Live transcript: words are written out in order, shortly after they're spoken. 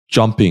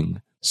jumping,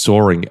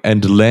 soaring,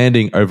 and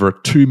landing over a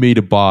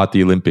 2-meter bar at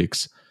the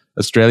Olympics,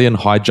 Australian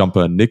high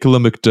jumper Nicola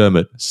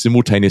McDermott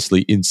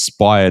simultaneously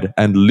inspired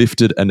and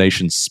lifted a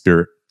nation's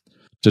spirit.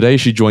 Today,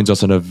 she joins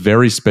us on a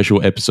very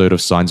special episode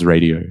of Science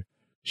Radio.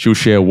 She'll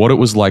share what it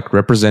was like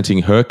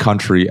representing her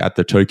country at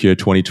the Tokyo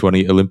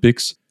 2020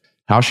 Olympics,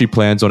 how she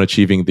plans on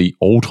achieving the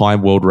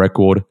all-time world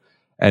record,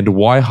 and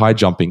why high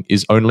jumping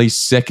is only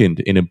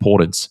second in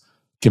importance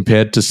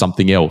compared to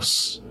something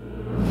else.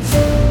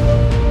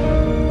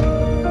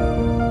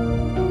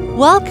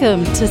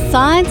 Welcome to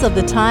Signs of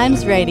the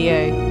Times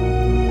Radio.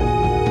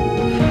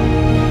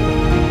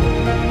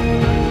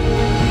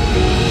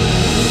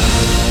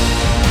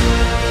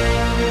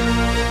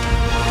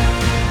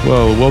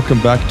 Well,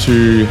 welcome back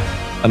to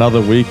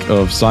another week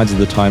of Signs of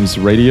the Times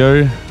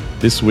Radio.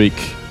 This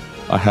week,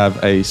 I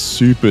have a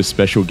super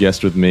special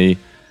guest with me,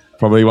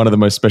 probably one of the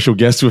most special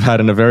guests we've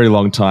had in a very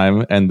long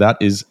time, and that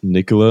is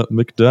Nicola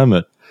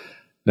McDermott.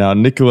 Now,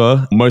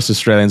 Nicola, most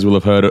Australians will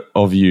have heard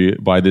of you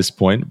by this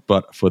point,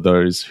 but for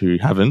those who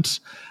haven't,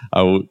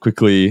 I will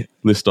quickly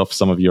list off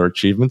some of your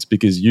achievements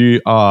because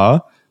you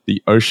are the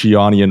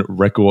Oceanian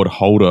record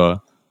holder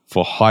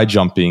for high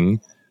jumping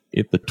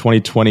at the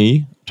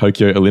 2020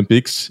 Tokyo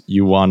Olympics.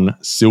 You won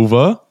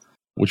silver,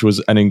 which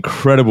was an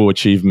incredible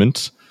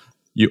achievement.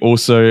 You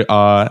also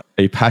are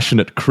a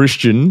passionate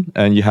Christian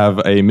and you have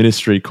a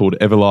ministry called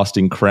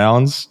Everlasting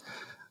Crowns.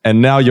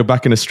 And now you're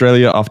back in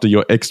Australia after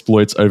your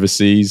exploits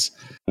overseas.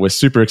 We're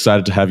super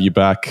excited to have you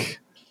back.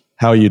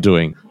 How are you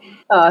doing?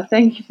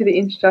 Thank you for the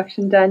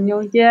introduction,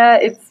 Daniel. Yeah,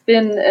 it's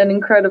been an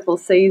incredible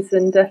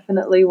season,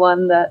 definitely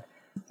one that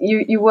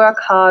you work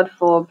hard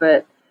for,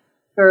 but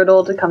for it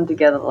all to come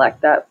together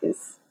like that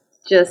is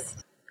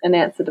just an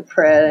answer to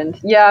prayer. And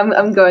yeah,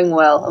 I'm going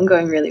well. I'm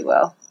going really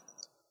well.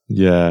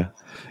 Yeah.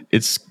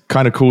 It's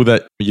kind of cool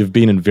that you've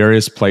been in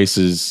various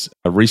places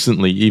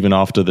recently, even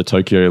after the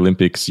Tokyo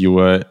Olympics. You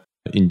were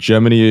in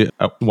Germany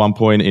at one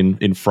point,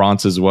 in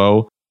France as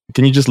well.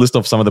 Can you just list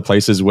off some of the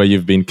places where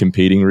you've been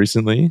competing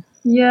recently?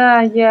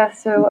 Yeah.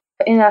 So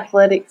in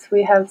athletics,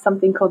 we have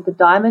something called the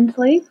Diamond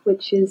League,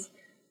 which is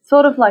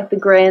sort of like the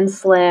Grand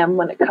Slam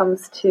when it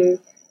comes to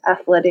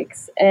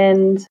athletics.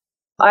 And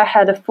I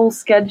had a full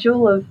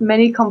schedule of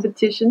many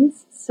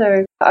competitions.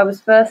 So I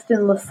was first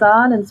in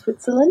Lausanne in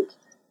Switzerland,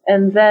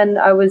 and then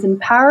I was in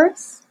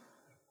Paris.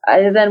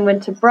 I then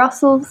went to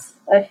Brussels.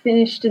 I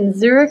finished in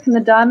Zurich in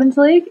the Diamond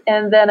League,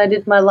 and then I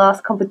did my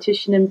last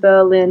competition in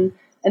Berlin.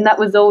 And that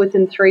was all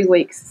within 3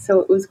 weeks. So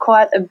it was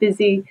quite a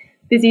busy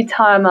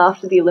time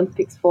after the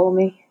Olympics for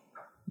me.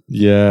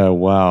 Yeah,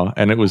 wow.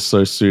 And it was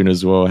so soon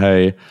as well.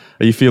 Hey,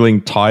 are you feeling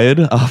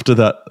tired after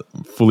that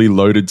fully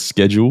loaded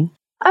schedule?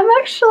 I'm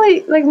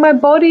actually, like, my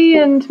body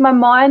and my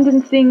mind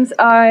and things,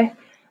 I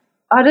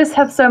just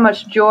have so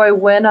much joy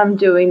when I'm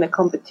doing the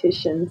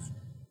competitions.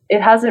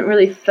 It hasn't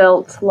really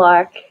felt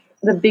like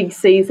the big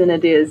season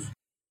it is.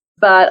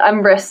 But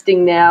I'm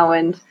resting now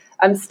and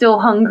I'm still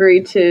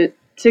hungry to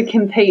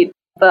compete.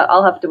 But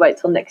I'll have to wait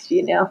till next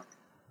year now.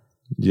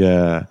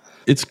 Yeah.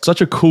 It's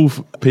such a cool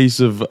piece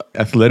of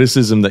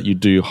athleticism that you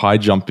do, high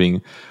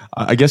jumping.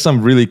 I guess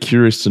I'm really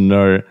curious to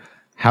know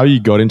how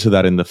you got into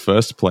that in the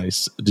first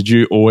place. Did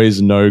you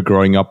always know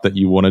growing up that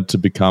you wanted to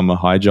become a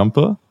high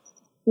jumper?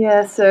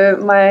 Yeah, so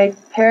my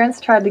parents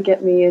tried to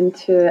get me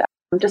into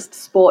just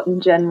sport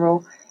in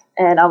general,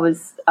 and I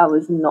was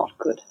not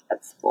good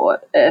at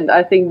sport. And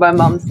I think my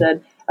mum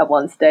said at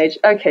one stage,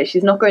 okay,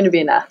 she's not going to be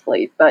an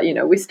athlete, but, you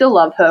know, we still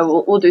love her.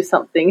 We'll do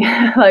something.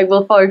 Like,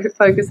 we'll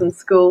focus on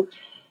school.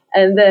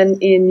 And then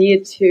in year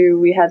 2,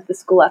 we had the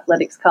school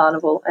athletics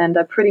carnival, and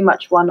I pretty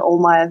much won all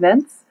my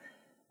events.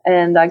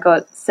 And I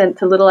got sent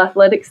to Little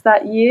Athletics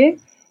that year.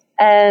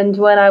 And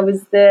when I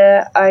was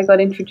there, I got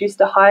introduced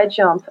to high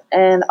jump,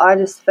 and I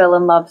just fell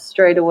in love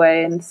straight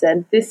away and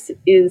said, this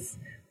is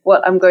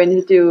what I'm going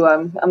to do.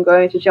 I'm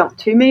going to jump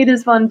 2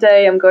 meters one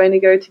day. I'm going to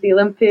go to the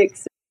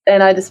Olympics.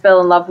 And I just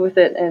fell in love with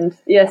it. And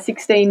yeah,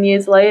 16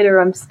 years later,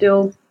 I'm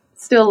still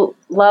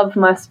love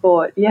my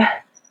sport. Yeah.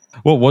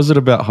 What was it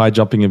about high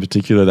jumping in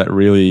particular that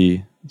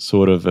really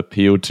sort of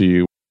appealed to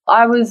you?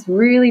 I was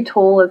really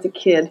tall as a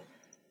kid.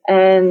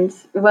 And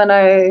when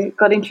I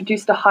got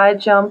introduced to high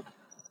jump,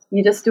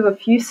 you just do a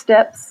few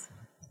steps,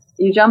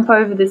 you jump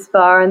over this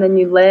bar, and then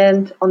you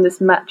land on this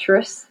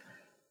mattress.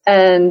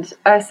 And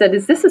I said,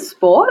 is this a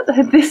sport?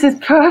 This is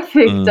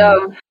perfect.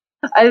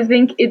 I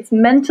think it's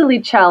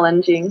mentally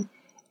challenging.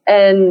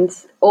 And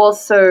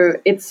also,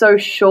 it's so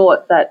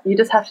short that you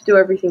just have to do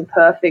everything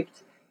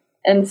perfect.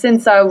 And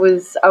since I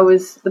was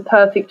the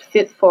perfect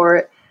fit for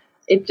it,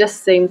 it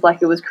just seemed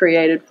like it was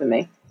created for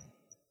me.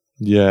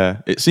 Yeah,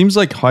 it seems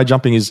like high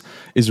jumping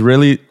is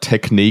really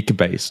technique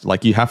based.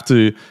 Like, you have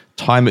to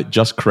time it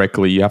just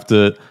correctly. You have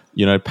to,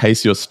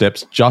 pace your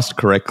steps just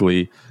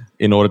correctly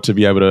in order to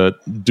be able to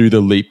do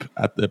the leap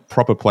at the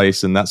proper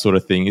place and that sort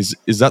of thing. Is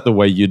that the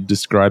way you'd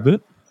describe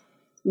it?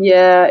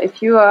 Yeah,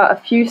 if you are a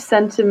few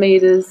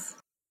centimeters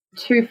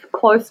too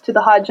close to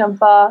the high jump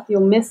bar,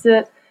 you'll miss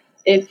it.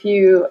 If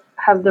you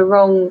have the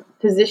wrong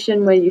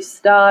position where you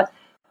start,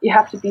 you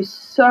have to be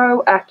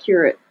so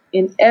accurate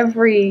in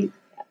every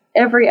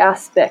every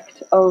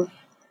aspect of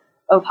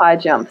high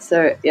jump.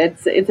 So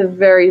it's a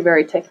very,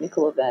 very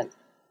technical event.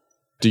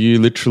 Do you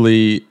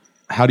literally,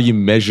 how do you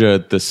measure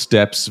the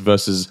steps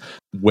versus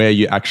where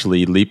you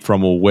actually leap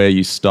from or where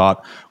you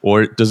start?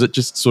 Or does it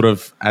just sort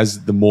of,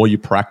 as the more you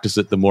practice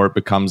it, the more it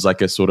becomes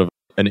like a sort of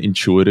an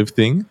intuitive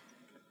thing?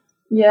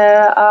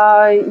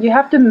 Yeah, you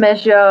have to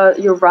measure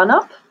your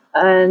run-up.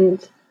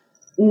 And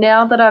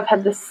now that I've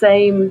had the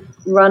same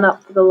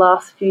run-up for the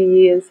last few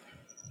years,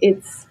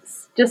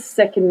 it's just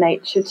second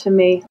nature to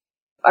me.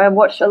 I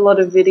watch a lot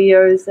of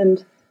videos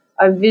and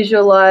I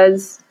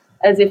visualize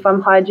as if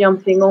I'm high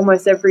jumping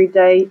almost every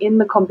day in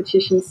the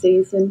competition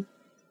season.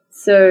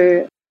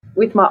 So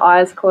with my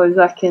eyes closed,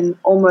 I can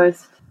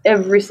almost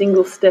every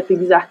single step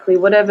exactly,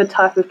 whatever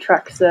type of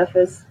track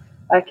surface,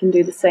 I can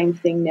do the same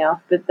thing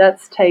now. But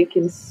that's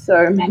taken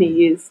so many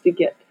years to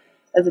get.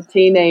 As a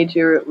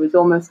teenager, it was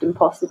almost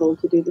impossible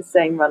to do the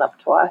same run-up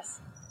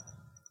twice.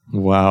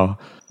 Wow.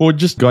 Well,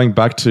 just going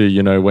back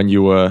to, when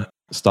you were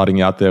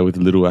starting out there with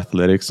little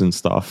athletics and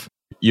stuff,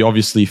 you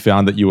obviously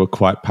found that you were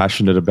quite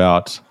passionate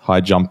about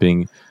high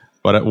jumping.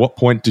 But at what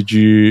point did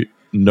you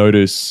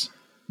notice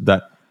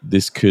that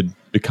this could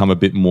become a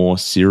bit more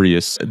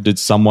serious? Did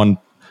someone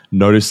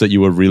notice that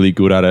you were really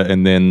good at it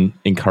and then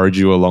encourage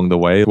you along the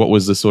way? What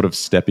was the sort of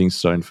stepping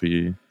stone for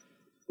you?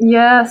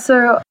 Yeah,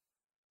 so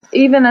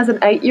even as an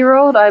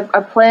 8-year-old, I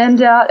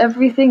planned out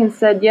everything and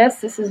said,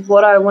 yes, this is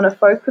what I want to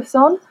focus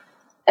on.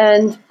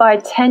 And by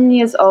 10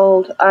 years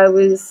old, I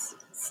was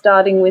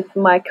starting with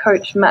my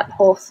coach, Matt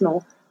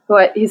Horsnell, who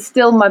is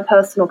still my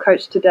personal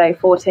coach today,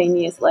 14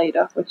 years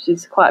later, which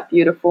is quite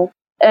beautiful.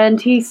 And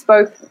he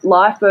spoke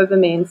life over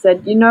me and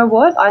said, you know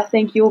what, I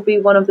think you'll be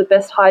one of the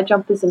best high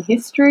jumpers in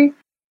history.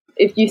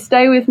 If you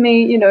stay with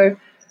me,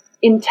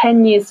 in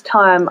 10 years'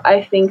 time,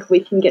 I think we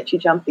can get you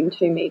jumping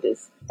 2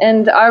 meters.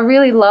 And I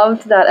really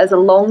loved that as a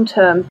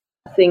long-term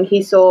thing.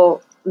 He saw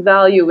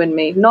value in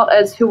me, not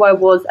as who I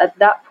was at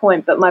that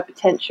point, but my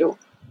potential.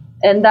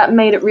 And that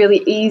made it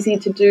really easy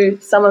to do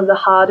some of the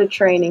harder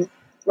training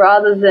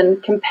rather than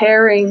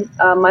comparing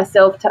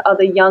myself to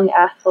other young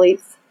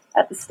athletes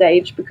at the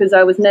stage, because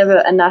I was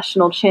never a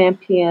national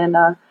champion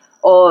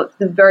or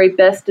the very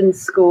best in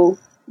school,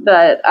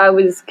 but I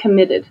was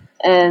committed.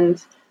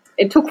 And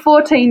it took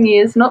 14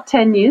 years, not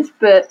 10 years,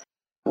 but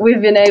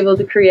we've been able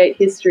to create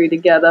history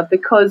together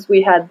because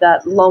we had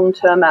that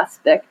long-term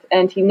aspect,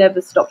 and he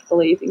never stopped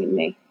believing in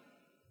me.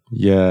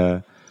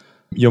 Yeah.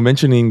 You're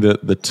mentioning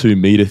the 2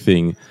 meter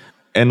thing,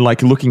 and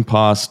like looking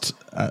past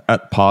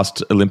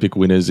Olympic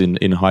winners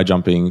in high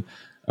jumping,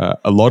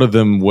 a lot of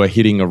them were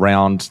hitting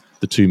around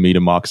the 2 meter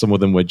mark. Some of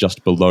them were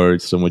just below,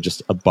 some were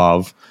just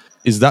above.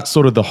 Is that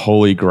sort of the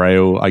holy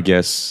grail, I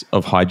guess,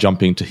 of high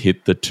jumping, to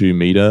hit the 2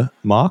 meter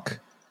mark?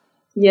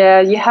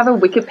 Yeah, you have a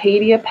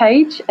Wikipedia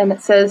page and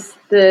it says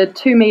the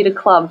 2 meter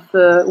club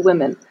for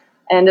women.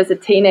 And as a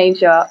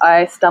teenager,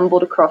 I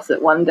stumbled across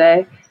it one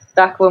day.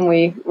 Back when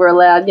we were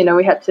allowed,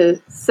 we had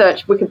to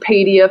search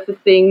Wikipedia for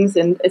things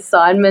and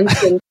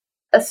assignments, and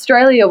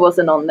Australia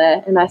wasn't on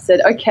there. And I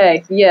said,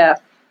 okay, yeah,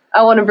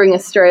 I want to bring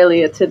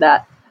Australia to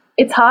that.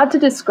 It's hard to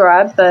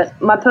describe, but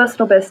my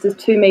personal best is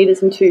 2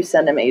 meters and 2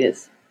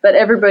 centimeters. But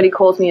everybody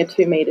calls me a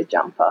 2 meter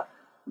jumper,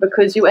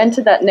 because you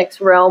enter that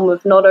next realm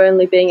of not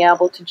only being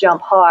able to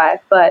jump high,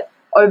 but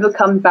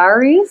overcome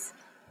barriers.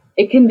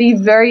 It can be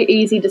very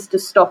easy just to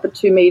stop at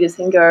 2 meters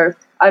and go,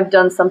 I've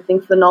done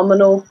something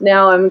phenomenal.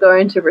 Now I'm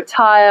going to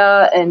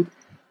retire and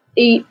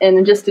eat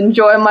and just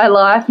enjoy my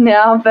life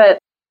now. But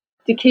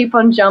to keep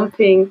on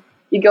jumping,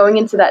 you're going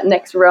into that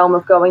next realm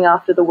of going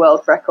after the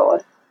world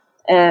record.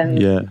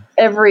 And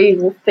every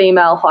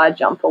female high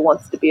jumper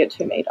wants to be a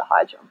 2 meter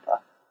high jumper.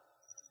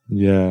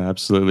 Yeah,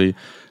 absolutely.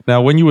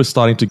 Now, when you were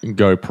starting to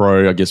go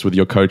pro, I guess with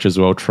your coach as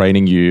well,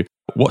 training you,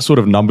 what sort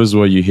of numbers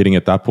were you hitting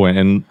at that point?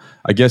 And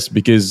I guess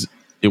because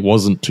it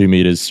wasn't 2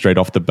 meters straight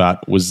off the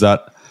bat, was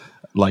that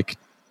like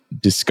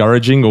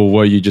discouraging, or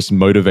were you just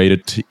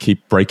motivated to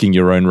keep breaking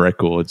your own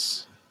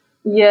records?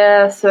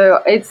 Yeah,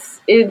 so it's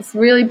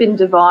really been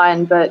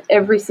divine, but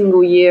every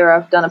single year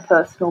I've done a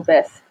personal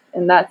best,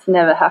 and that's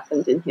never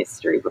happened in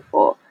history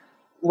before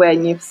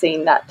when you've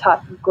seen that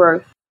type of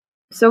growth.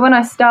 So when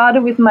I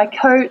started with my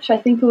coach, I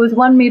think it was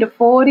 1 meter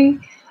 40,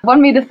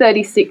 1 meter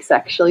 36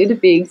 actually, to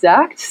be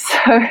exact.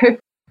 So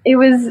it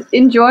was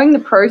enjoying the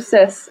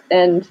process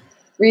and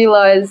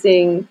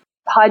realizing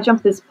high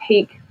jumpers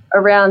peak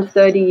around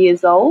 30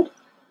 years old.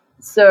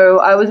 So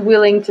I was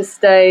willing to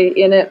stay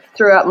in it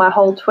throughout my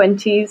whole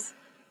 20s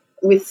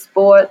with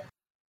sport.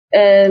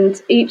 And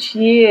each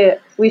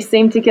year we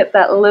seem to get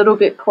that little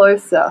bit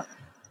closer.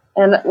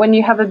 And when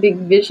you have a big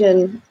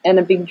vision and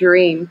a big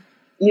dream,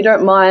 you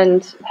don't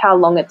mind how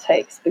long it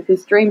takes,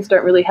 because dreams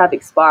don't really have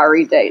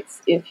expiry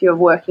dates if you're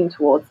working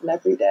towards them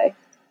every day.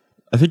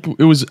 I think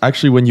it was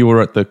actually when you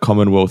were at the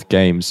Commonwealth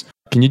Games.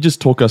 Can you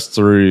just talk us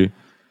through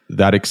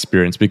that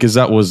experience? Because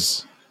that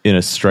was in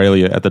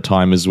Australia at the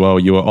time as well.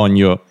 You were on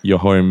your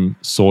home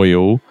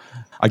soil.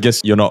 I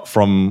guess you're not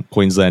from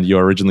Queensland.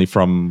 You're originally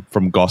from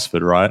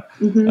Gosford, right?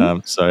 Mm-hmm.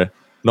 So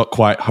not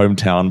quite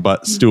hometown,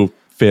 but still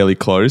fairly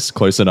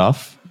close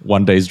enough.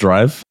 one day's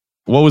drive.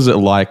 What was it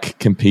like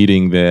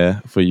competing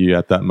there for you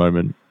at that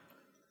moment?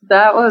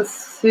 That was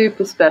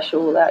super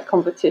special, that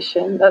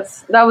competition.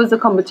 That was the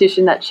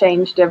competition that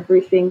changed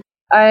everything.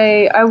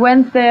 I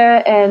went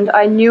there and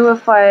I knew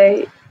if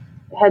I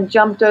had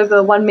jumped over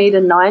 1.90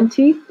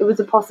 meters, it was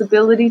a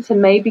possibility to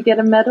maybe get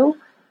a medal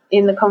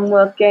in the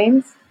Commonwealth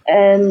Games.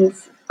 And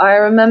I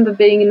remember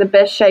being in the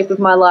best shape of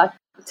my life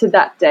to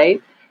that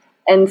date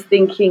and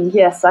thinking,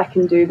 yes, I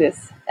can do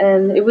this.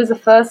 And it was the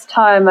first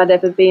time I'd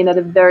ever been at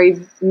a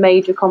very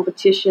major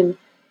competition,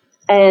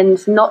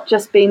 and not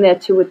just being there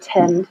to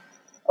attend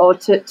or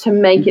to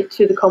make it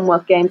to the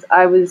Commonwealth Games.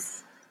 I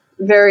was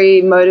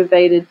very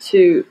motivated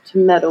to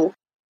medal.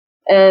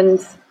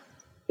 And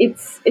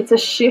it's a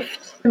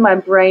shift in my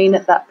brain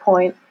at that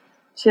point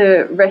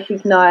to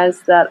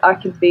recognize that I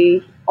could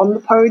be on the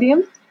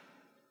podium.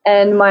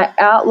 And my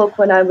outlook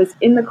when I was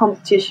in the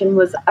competition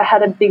was I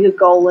had a bigger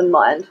goal in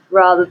mind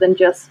rather than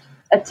just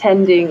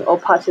attending or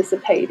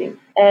participating.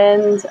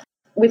 And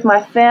with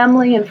my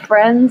family and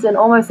friends and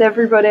almost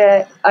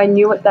everybody I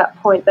knew at that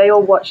point, they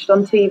all watched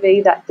on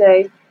TV that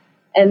day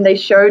and they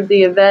showed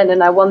the event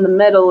and I won the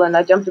medal and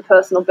I jumped a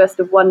personal best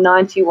of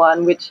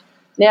 191, which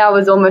now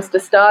is almost a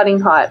starting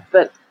height.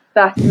 But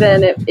back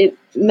then it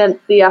meant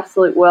the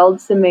absolute world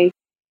to me.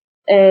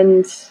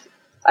 And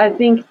I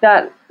think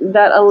that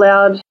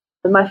allowed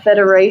my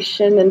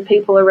federation and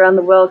people around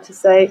the world to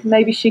say,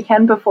 maybe she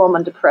can perform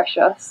under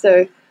pressure.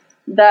 So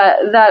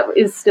that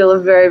is still a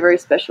very, very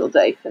special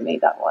day for me,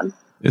 that one.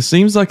 It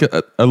seems like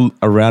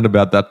around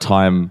about that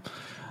time,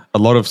 a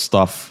lot of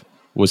stuff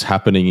was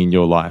happening in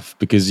your life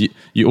because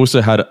you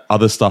also had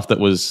other stuff that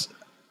was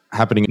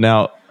happening.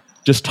 Now,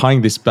 just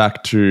tying this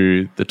back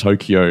to the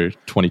Tokyo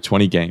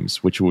 2020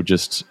 games, which you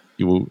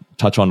will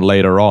touch on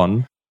later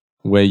on,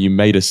 where you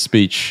made a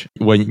speech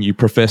when you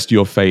professed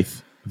your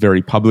faith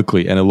very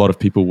publicly, and a lot of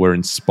people were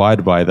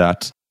inspired by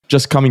that.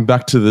 Just coming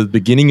back to the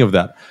beginning of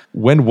that,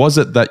 when was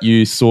it that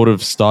you sort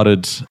of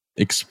started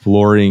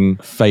exploring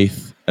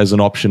faith as an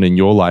option in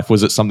your life?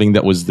 Was it something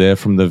that was there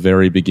from the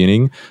very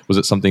beginning? Was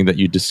it something that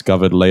you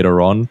discovered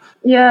later on?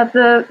 Yeah,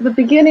 the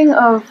beginning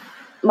of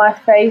my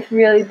faith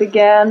really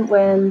began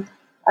when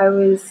I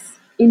was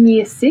in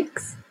year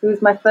 6. It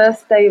was my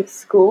first day of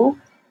school,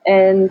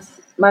 and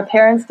my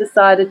parents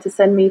decided to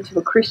send me to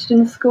a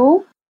Christian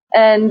school.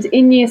 And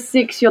in year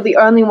 6, you're the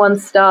only one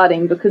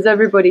starting because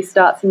everybody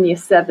starts in year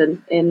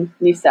 7 in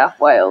New South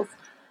Wales.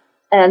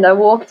 And I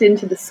walked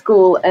into the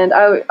school and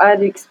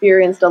I'd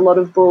experienced a lot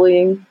of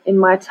bullying in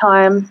my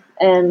time,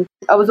 and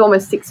I was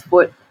almost 6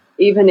 foot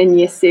even in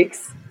year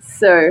 6.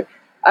 So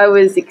I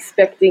was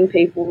expecting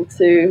people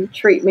to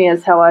treat me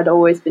as how I'd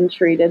always been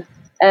treated.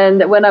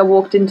 And when I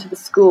walked into the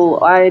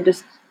school, I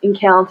just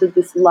encountered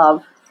this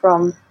love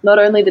from not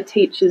only the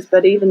teachers,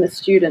 but even the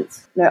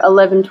students.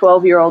 11,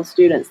 12-year-old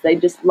students, they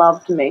just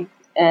loved me.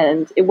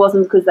 And it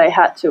wasn't because they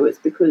had to, it's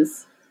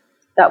because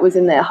that was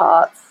in their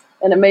hearts.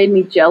 And it made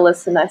me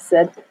jealous, and I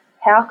said,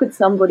 how could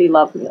somebody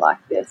love me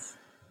like this?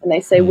 And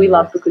they say, we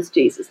love because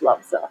Jesus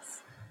loves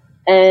us.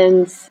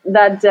 And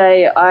that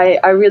day,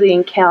 I really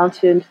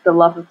encountered the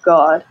love of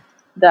God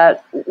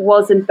that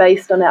wasn't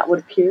based on outward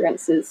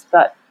appearances,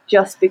 but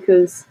just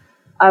because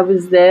I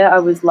was there, I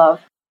was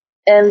loved.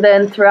 And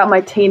then throughout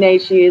my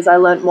teenage years, I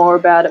learned more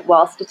about it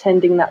whilst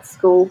attending that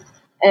school.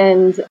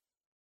 And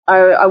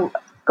I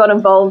got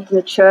involved in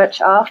a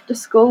church after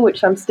school,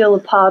 which I'm still a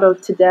part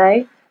of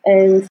today.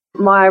 And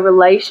my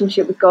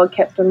relationship with God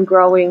kept on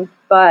growing.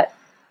 But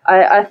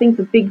I think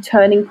the big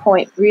turning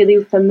point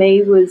really for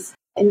me was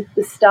in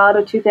the start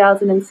of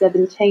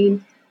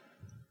 2017.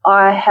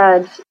 I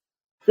had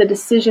the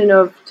decision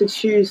to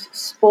choose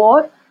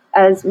sport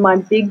as my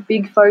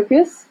big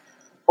focus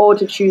or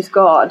to choose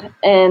God.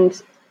 And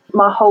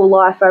my whole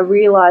life, I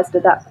realized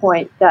at that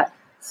point that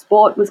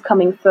sport was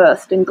coming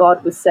first and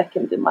God was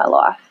second in my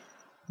life.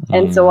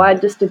 And so I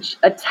just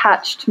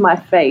attached my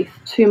faith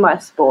to my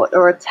sport,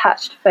 or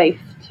attached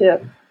faith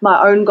to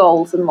my own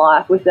goals in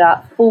life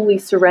without fully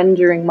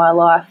surrendering my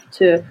life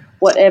to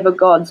whatever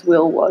God's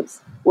will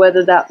was,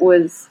 whether that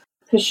was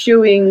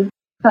pursuing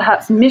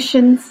perhaps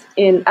missions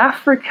in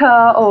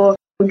Africa or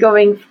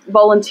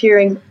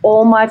volunteering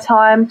all my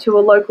time to a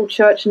local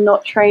church and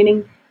not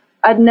training.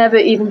 I'd never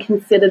even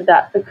considered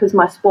that because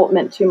my sport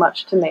meant too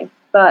much to me.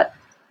 But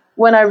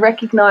when I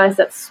recognized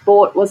that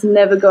sport was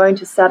never going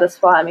to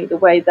satisfy me the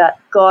way that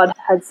God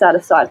had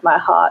satisfied my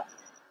heart,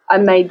 I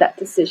made that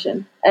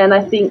decision. And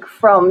I think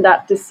from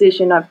that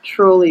decision, I've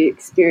truly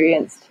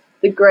experienced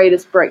the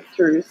greatest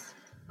breakthroughs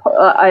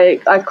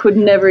I could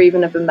never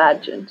even have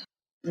imagined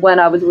when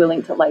I was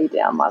willing to lay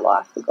down my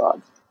life for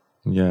God.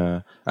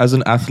 Yeah. As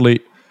an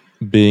athlete,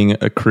 being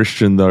a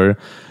Christian though,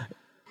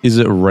 is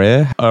it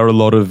rare? Are a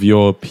lot of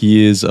your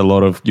peers, a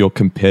lot of your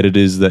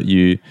competitors that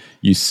you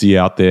see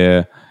out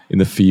there in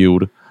the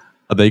field,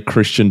 are they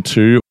Christian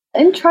too?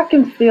 In track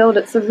and field,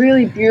 it's a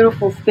really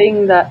beautiful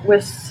thing that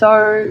we're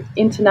so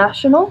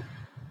international.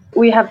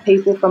 We have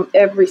people from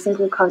every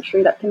single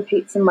country that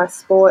competes in my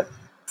sport.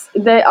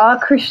 There are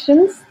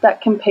Christians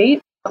that compete,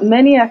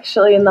 Many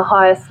actually in the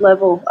highest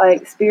level. I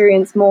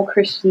experience more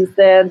Christians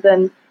there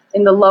than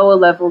in the lower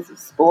levels of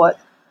sport,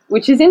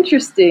 which is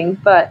interesting.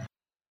 But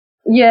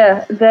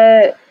yeah,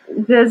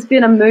 there's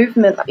been a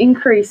movement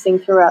increasing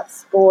throughout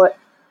sport,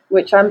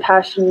 which I'm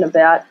passionate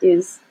about,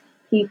 is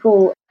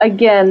people,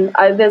 again,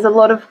 there's a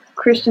lot of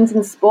Christians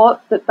in sport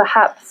that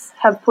perhaps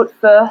have put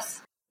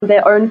first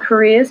their own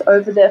careers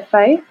over their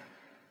faith,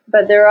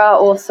 but there are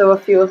also a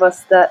few of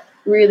us that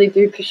really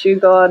do pursue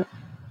God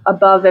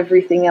above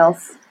everything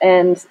else,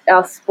 and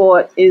our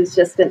sport is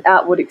just an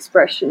outward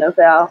expression of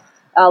our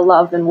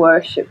love and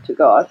worship to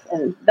God,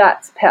 and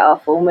that's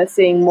powerful. And we're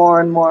seeing more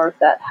and more of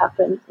that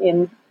happen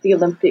in the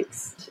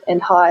Olympics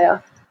and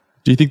higher.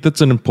 Do you think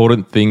that's an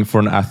important thing for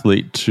an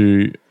athlete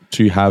to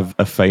have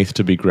a faith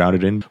to be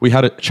grounded in? We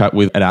had a chat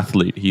with an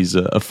athlete. He's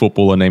a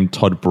footballer named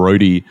Todd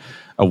Brody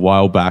a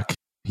while back.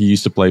 He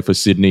used to play for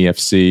Sydney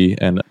FC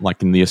and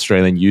like in the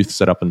Australian youth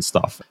setup and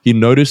stuff. He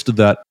noticed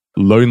that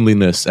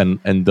loneliness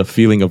and the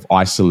feeling of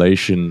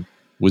isolation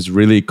was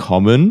really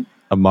common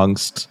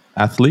amongst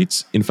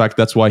athletes. In fact,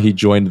 that's why he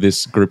joined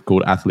this group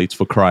called Athletes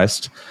for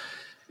Christ.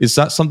 Is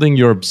that something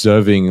you're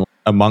observing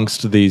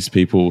amongst these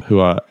people who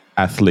are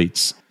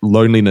athletes?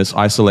 Loneliness,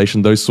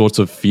 isolation, those sorts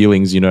of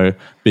feelings,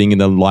 being in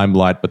the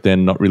limelight, but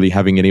then not really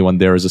having anyone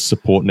there as a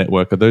support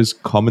network. Are those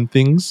common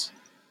things?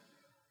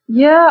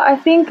 Yeah, I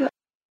think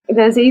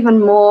there's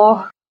even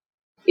more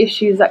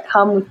issues that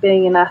come with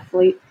being an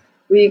athlete.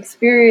 We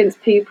experience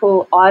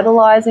people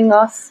idolizing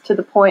us to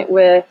the point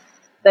where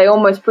they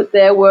almost put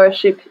their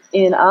worship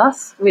in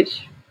us,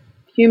 which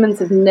humans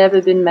have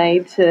never been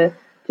made to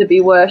be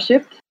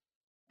worshipped.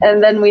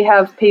 And then we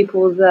have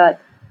people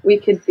that we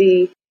could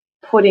be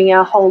putting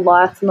our whole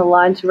lives on the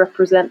line to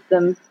represent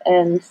them,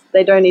 and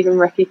they don't even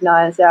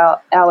recognize our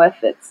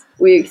efforts.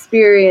 We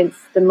experience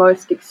the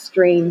most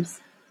extremes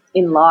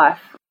in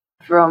life,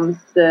 from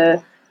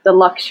the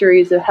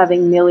luxuries of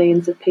having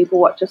millions of people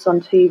watch us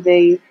on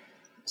TV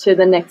to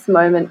the next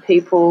moment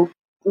people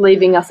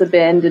leaving us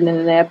abandoned in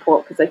an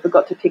airport because they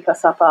forgot to pick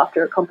us up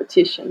after a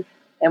competition,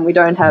 and we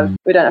don't have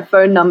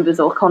phone numbers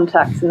or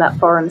contacts in that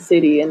foreign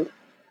city. And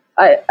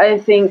I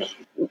think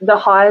the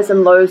highs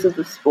and lows of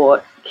the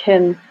sport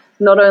can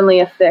not only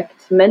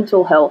affect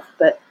mental health,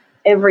 but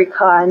every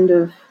kind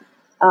of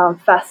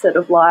facet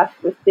of life,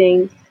 with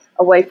being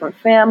away from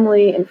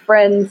family and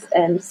friends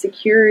and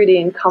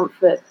security and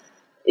comfort.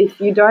 If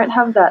you don't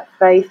have that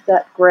faith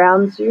that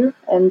grounds you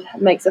and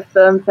makes a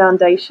firm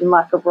foundation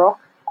like a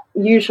rock,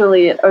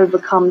 usually it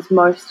overcomes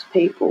most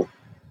people.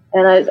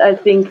 And I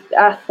think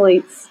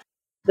athletes,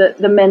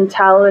 the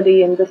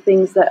mentality and the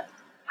things that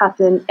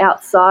happen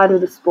outside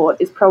of the sport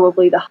is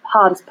probably the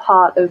hardest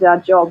part of our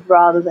job,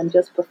 rather than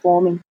just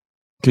performing.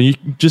 Can you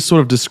just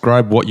sort of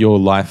describe what your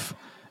life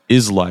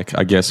is like,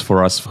 I guess,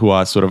 for us who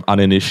are sort of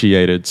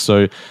uninitiated?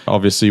 So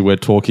obviously we're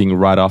talking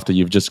right after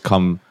you've just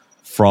come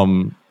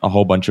from a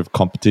whole bunch of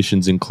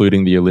competitions,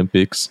 including the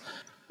Olympics.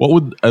 What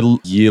would a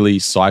yearly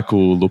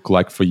cycle look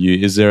like for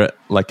you? Is there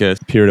like a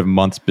period of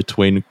months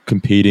between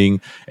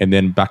competing and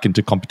then back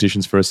into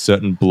competitions for a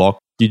certain block?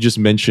 You just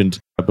mentioned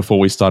before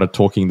we started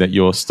talking that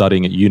you're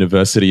studying at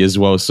university as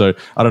well. So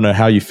I don't know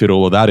how you fit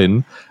all of that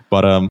in,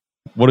 but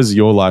what does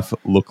your life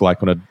look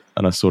like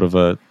on a sort of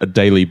a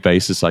daily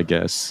basis, I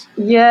guess?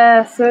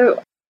 Yeah,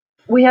 so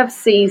we have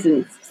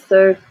seasons.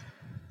 So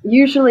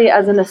usually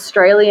as an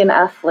Australian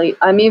athlete,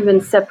 I'm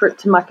even separate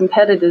to my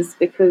competitors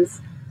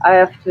because I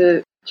have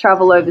to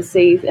travel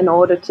overseas in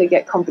order to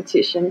get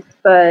competition.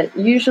 But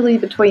usually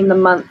between the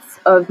months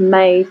of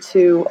May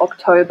to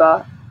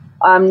October,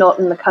 I'm not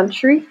in the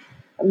country.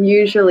 I'm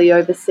usually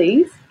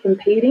overseas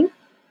competing.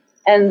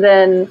 And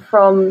then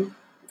from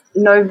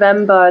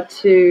November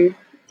to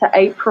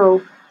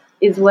April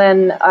is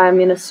when I'm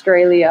in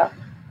Australia.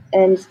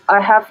 And I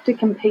have to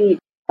compete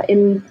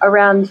in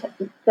around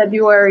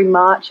February,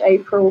 March,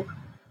 April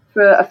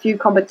for a few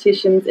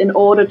competitions in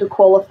order to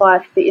qualify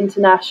for the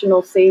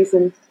international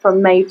season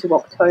from May to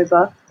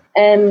October.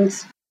 And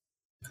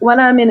when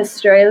I'm in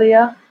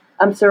Australia,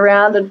 I'm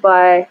surrounded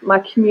by my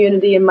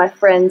community and my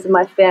friends and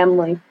my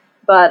family,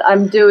 but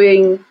I'm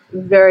doing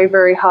very,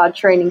 very hard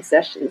training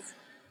sessions.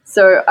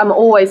 So I'm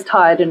always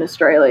tired in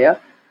Australia.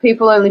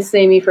 People only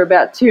see me for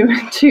about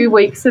two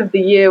weeks of the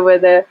year where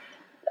they're,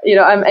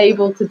 I'm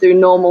able to do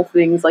normal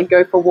things like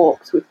go for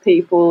walks with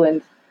people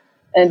and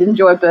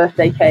enjoy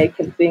birthday cake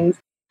and things.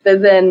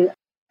 But then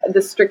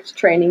the strict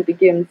training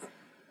begins.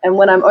 And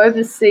when I'm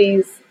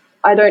overseas,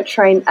 I don't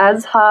train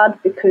as hard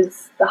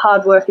because the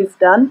hard work is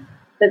done,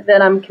 but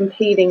then I'm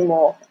competing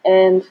more.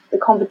 And the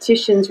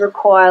competitions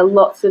require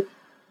lots of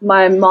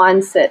my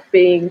mindset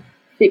being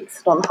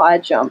fixed on high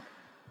jump.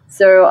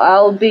 So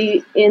I'll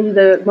be in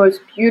the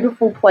most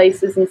beautiful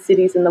places and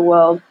cities in the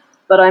world,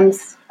 but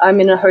I'm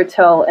in a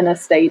hotel in a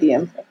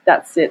stadium.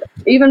 That's it.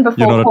 Even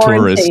before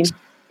quarantine.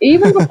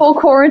 Even before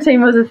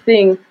quarantine was a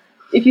thing,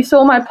 if you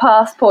saw my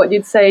passport,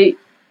 you'd say,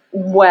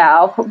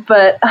 wow.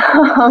 But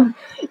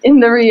in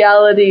the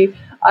reality,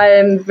 I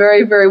am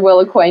very, very well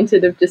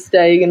acquainted of just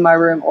staying in my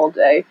room all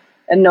day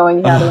and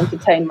knowing how to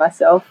entertain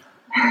myself.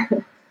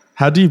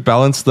 How do you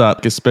balance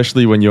that,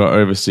 especially when you're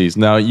overseas?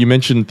 Now, you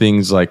mentioned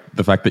things like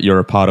the fact that you're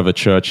a part of a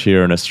church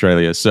here in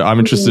Australia. So I'm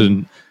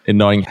interested in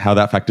knowing how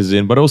that factors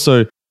in, but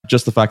also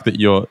just the fact that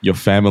your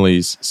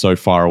family's so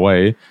far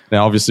away.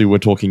 Now, obviously, we're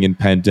talking in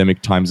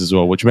pandemic times as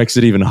well, which makes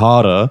it even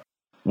harder.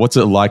 What's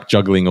it like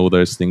juggling all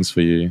those things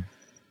for you?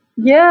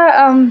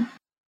 Yeah,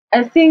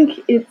 I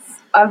think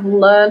I've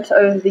learnt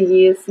over the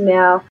years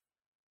now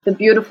the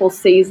beautiful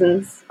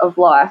seasons of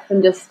life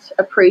and just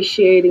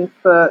appreciating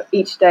for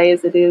each day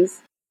as it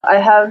is. I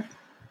have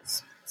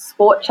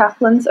sport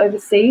chaplains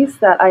overseas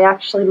that I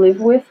actually live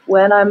with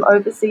when I'm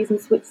overseas in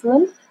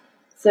Switzerland.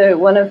 So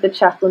one of the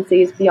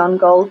chaplaincy is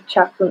Beyond Goal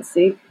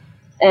chaplaincy,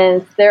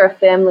 and they're a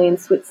family in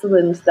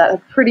Switzerland that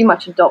have pretty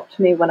much adopt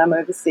me when I'm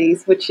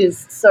overseas, which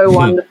is so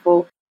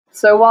wonderful.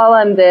 So while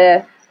I'm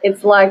there,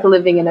 it's like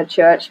living in a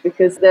church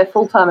because they're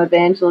full-time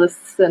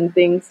evangelists and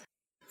things.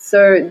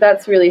 So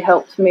that's really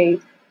helped me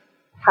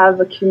have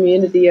a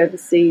community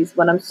overseas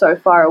when I'm so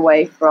far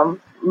away from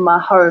my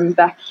home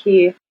back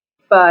here.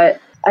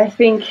 But I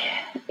think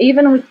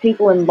even with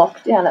people in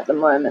lockdown at the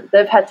moment,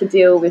 they've had to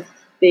deal with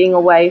being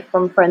away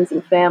from friends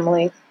and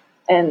family,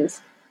 and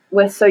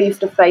we're so used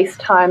to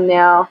FaceTime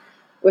now.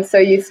 We're so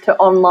used to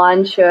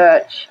online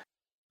church.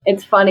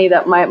 It's funny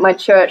that my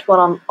church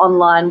went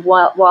online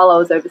while I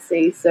was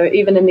overseas. So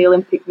even in the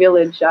Olympic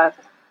Village, I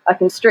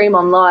can stream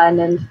online,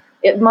 and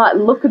it might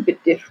look a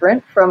bit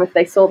different from if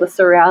they saw the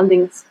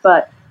surroundings,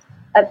 but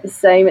at the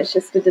same, it's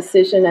just a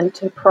decision and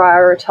to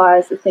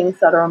prioritize the things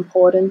that are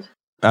important.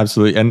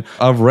 Absolutely. And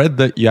I've read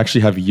that you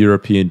actually have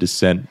European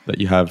descent, that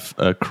you have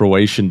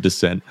Croatian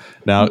descent.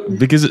 Now,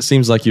 because it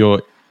seems like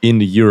you're in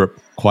Europe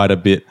quite a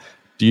bit,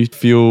 do you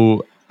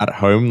feel at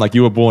home? Like,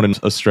 you were born in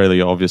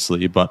Australia,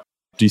 obviously, but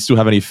do you still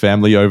have any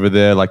family over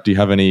there? Like, do you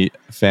have any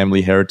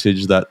family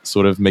heritage that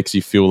sort of makes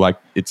you feel like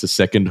it's a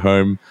second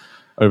home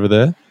over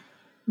there?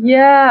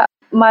 Yeah,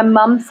 my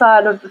mum's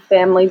side of the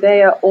family,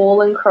 they are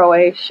all in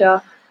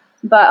Croatia.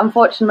 But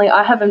unfortunately,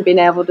 I haven't been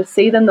able to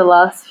see them the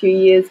last few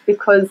years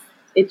because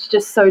it's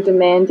just so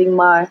demanding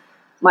my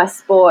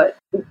sport.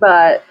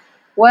 But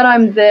when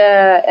I'm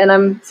there and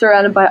I'm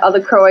surrounded by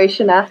other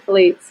Croatian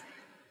athletes,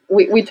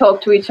 we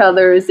talk to each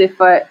other as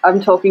if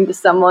I'm talking to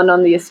someone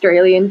on the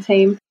Australian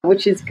team,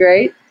 which is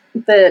great.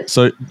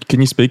 So can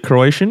you speak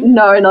Croatian?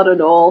 No, not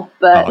at all.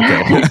 But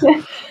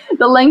okay.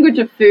 The language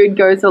of food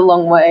goes a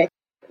long way.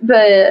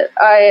 But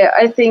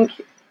I think,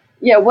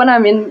 yeah, when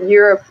I'm in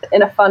Europe,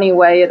 in a funny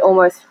way, it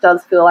almost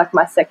does feel like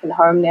my second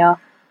home now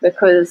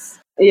because,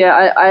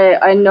 yeah,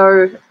 I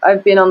know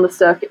I've been on the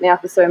circuit now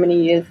for so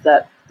many years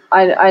that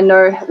I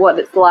know what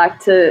it's like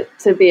to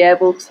be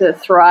able to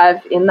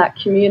thrive in that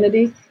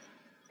community.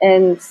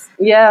 And,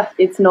 yeah,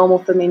 it's normal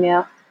for me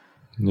now.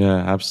 Yeah,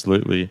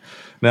 absolutely.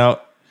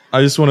 Now,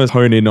 I just want to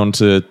hone in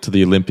onto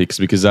the Olympics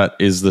because that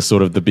is the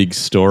sort of the big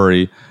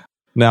story.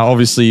 Now,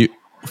 obviously,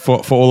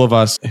 for all of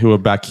us who are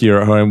back here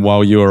at home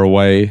while you are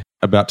away,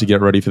 about to get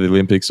ready for the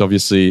Olympics.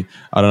 Obviously,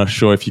 I'm not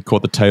sure if you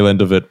caught the tail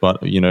end of it,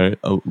 but, you know,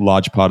 a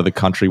large part of the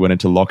country went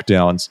into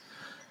lockdowns.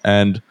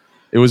 And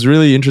it was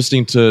really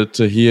interesting to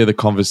hear the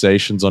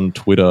conversations on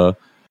Twitter.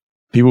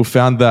 People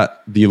found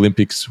that the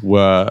Olympics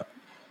were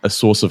a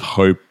source of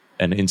hope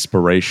and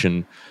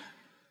inspiration,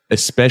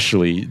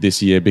 especially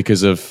this year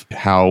because of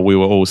how we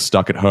were all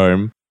stuck at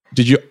home.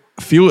 Did you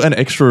feel an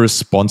extra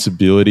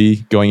responsibility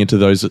going into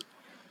those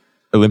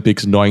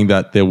Olympics, knowing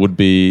that there would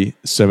be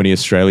so many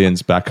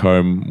Australians back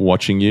home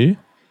watching you?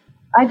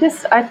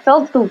 I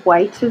felt the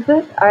weight of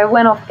it. I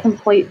went off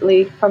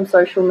completely from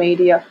social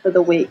media for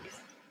the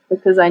weeks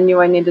because I knew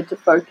I needed to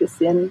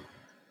focus in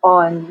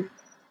on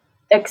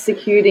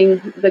executing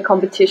the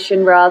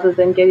competition rather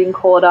than getting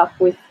caught up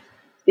with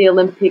the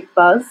Olympic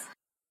buzz.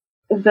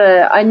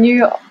 I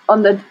knew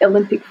on the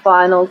Olympic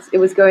finals it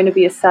was going to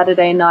be a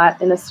Saturday night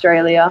in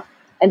Australia,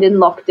 and in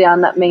lockdown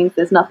that means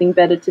there's nothing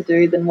better to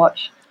do than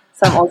watch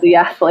some Aussie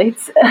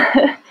athletes.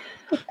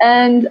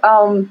 And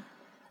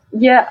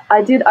yeah,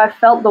 I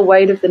felt the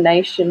weight of the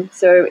nation.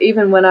 So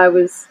even when I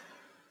was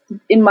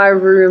in my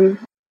room,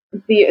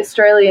 the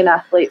Australian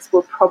athletes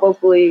were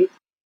probably,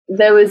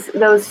 there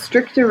was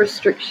stricter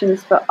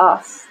restrictions for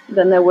us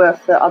than there were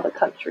for other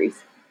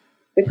countries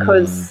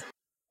because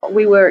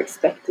we were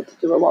expected to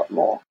do a lot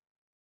more.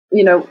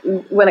 You know,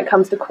 when it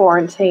comes to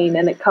quarantine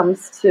and it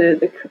comes to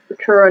the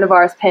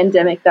coronavirus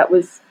pandemic that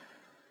was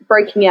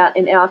breaking out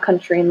in our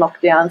country in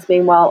lockdowns.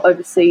 Meanwhile,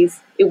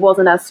 overseas, it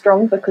wasn't as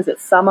strong because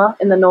it's summer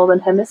in the Northern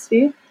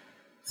Hemisphere.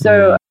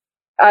 So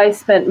I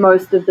spent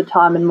most of the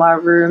time in my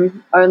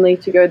room, only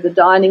to go to the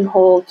dining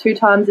hall 2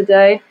 times a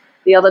day.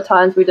 The other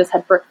times we just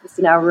had breakfast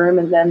in our room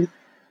and then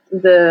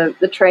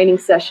the training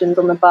sessions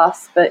on the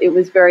bus, but it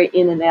was very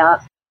in and out.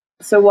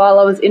 So while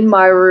I was in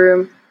my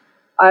room,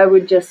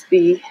 I'd just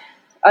be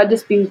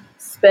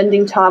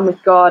spending time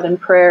with God and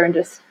prayer and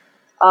just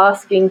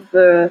asking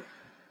for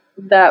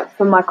that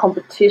for my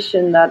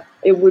competition, that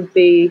it would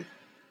be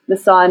the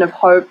sign of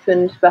hope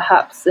and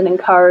perhaps an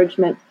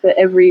encouragement for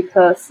every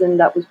person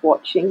that was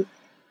watching.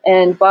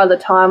 And by the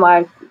time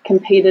I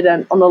competed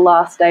on the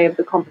last day of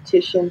the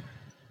competition,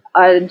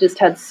 I just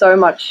had so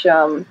much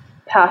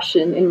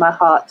passion in my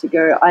heart to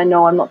go, I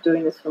know I'm not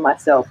doing this for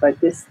myself. Like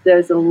this,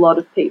 there's a lot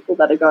of people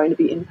that are going to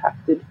be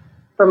impacted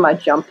from my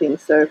jumping.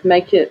 So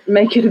make it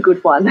a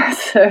good one.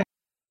 So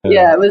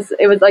yeah, it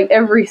was like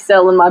every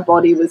cell in my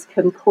body was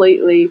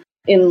completely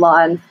in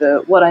line for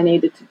what I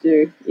needed to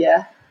do.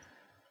 Yeah.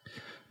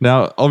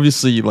 Now,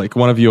 obviously, like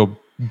one of your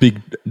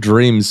big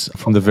dreams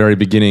from the very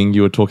beginning,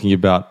 you were talking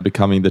about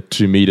becoming the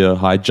 2-meter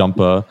high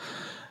jumper.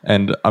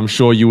 And I'm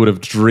sure you would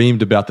have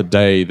dreamed about the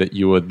day that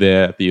you were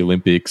there at the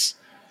Olympics.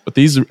 But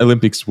these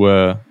Olympics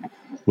were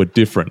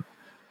different.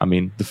 I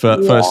mean,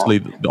 firstly,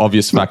 the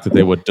obvious fact that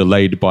they were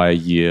delayed by a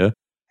year.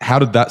 How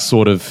did that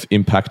sort of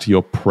impact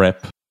your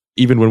prep?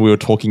 Even when we were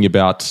talking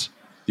about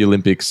the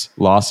Olympics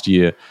last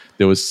year,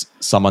 there was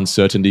some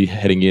uncertainty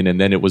heading in, and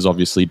then it was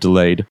obviously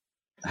delayed.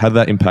 How did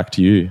that impact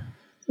you?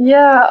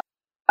 Yeah,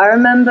 I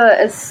remember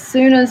as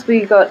soon as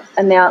we got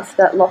announced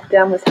that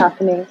lockdown was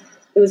happening,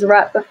 it was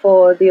right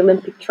before the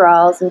Olympic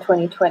trials in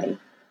 2020.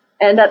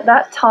 And at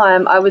that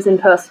time, I was in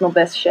personal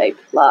best shape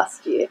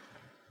last year.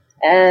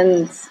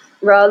 And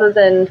rather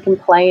than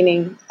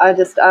complaining, I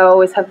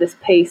always have this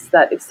peace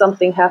that if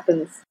something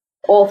happens,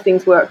 all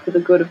things work for the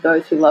good of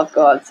those who love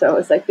God. So I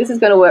was like, this is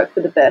going to work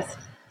for the best.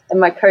 And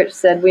my coach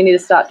said, we need to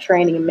start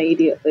training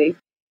immediately,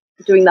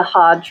 doing the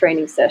hard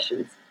training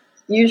sessions.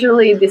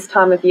 Usually this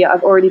time of year,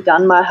 I've already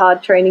done my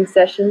hard training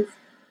sessions,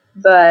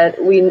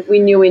 but we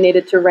knew we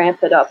needed to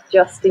ramp it up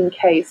just in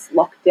case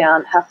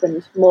lockdown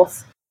happened more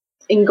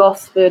in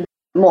Gosford,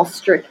 more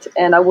strict,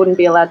 and I wouldn't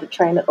be allowed to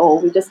train at all.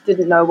 We just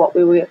didn't know what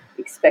we were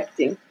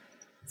expecting.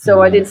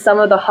 So I did some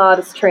of the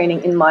hardest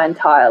training in my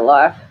entire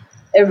life,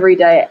 every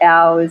day,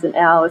 hours and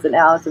hours and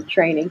hours of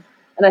training.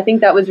 And I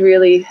think that was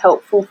really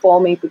helpful for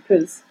me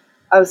because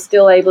I was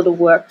still able to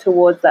work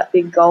towards that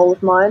big goal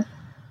of mine.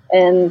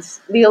 And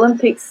the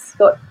Olympics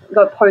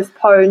got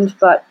postponed,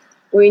 but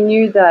we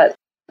knew that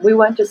we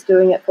weren't just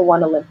doing it for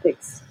one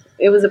Olympics.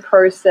 It was a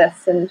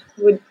process, and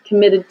we'd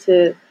committed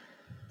to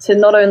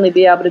not only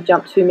be able to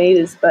jump 2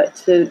 meters, but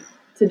to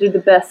do the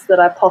best that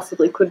I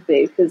possibly could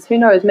be, because who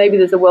knows, maybe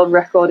there's a world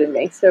record in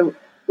me. So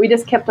we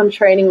just kept on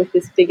training with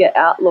this bigger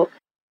outlook.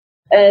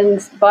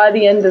 And by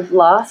the end of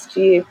last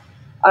year,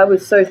 I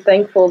was so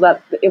thankful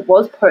that it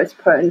was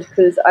postponed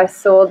because I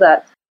saw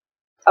that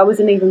I was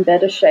in even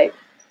better shape.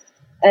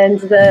 And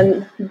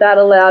then that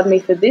allowed me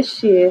for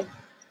this year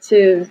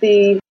to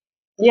be,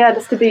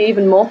 just to be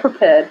even more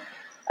prepared.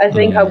 I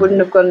think I wouldn't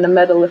have gotten a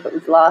medal if it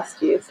was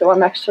last year. So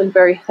I'm actually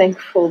very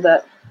thankful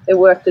that it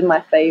worked in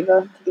my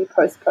favor to be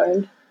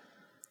postponed.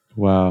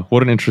 Wow,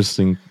 what an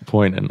interesting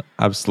point, and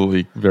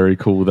absolutely very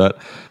cool that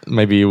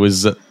maybe it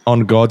was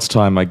on God's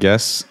time, I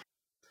guess.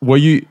 Were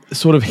you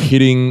sort of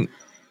hitting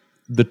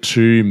the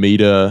 2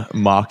 meter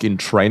mark in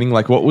training?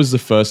 Like, what was the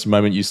first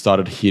moment you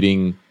started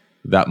hitting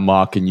that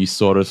mark and you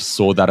sort of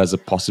saw that as a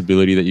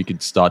possibility that you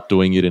could start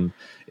doing it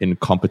in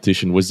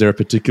competition? Was there a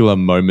particular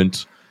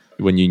moment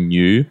when you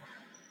knew?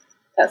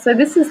 So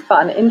this is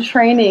fun. In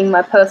training,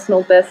 my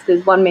personal best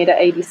is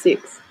 1.86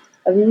 m.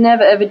 I've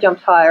never ever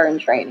jumped higher in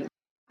training.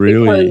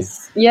 Really?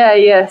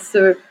 Because,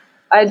 so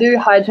I do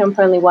high jump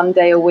only 1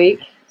 day a week,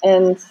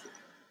 and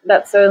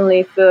that's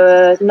only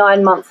for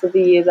 9 months of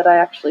the year that I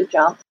actually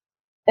jump.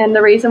 And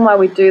the reason why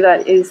we do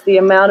that is the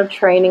amount of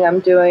training I'm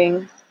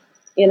doing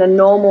in a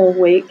normal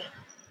week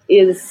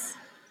is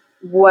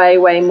way,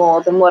 way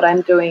more than what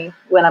I'm doing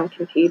when I'm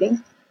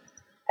competing.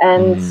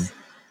 And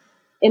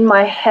in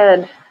my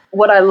head,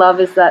 what I love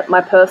is that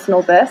my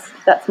personal best,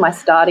 that's my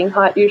starting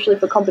height usually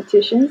for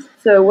competitions.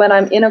 So when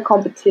I'm in a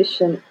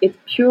competition, it's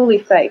purely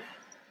faith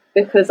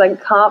because I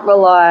can't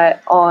rely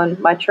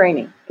on my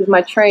training, because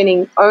my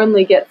training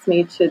only gets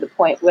me to the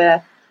point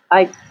where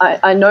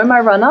I know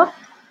my runner,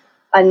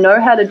 I know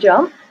how to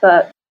jump,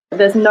 but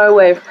there's no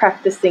way of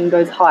practicing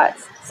those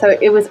heights. So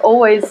it was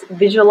always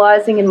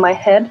visualizing in my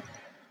head.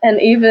 And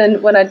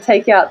even when I'd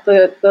take out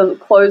the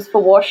clothes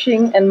for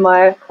washing and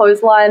my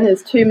clothesline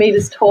is 2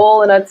 meters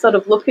tall, and I'd sort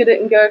of look at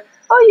it and go,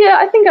 oh yeah,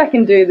 I think I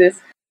can do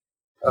this.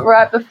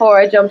 Right before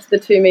I jumped the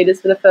 2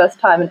 meters for the first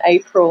time in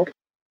April,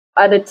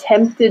 I'd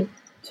attempted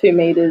 2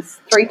 meters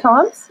 3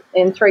 times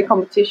in 3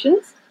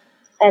 competitions.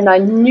 And I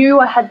knew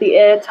I had the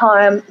air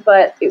time,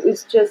 but it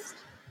was just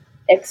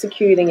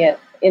executing it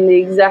in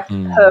the exact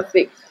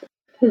perfect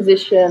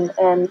position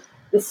and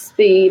the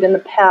speed and the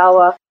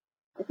power.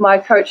 My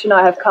coach and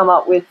I have come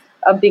up with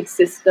a big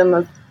system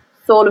of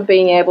sort of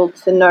being able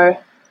to know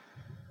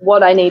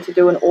what I need to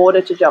do in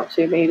order to jump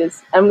 2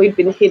 meters. And we've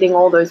been hitting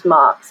all those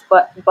marks,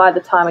 but by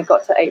the time it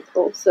got to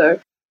April. So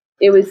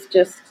it was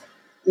just,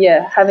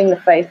 having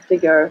the faith to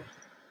go,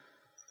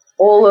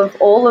 all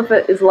of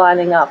it is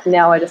lining up.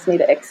 Now I just need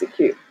to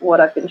execute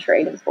what I've been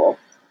training for.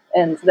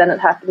 And then it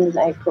happened in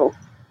April.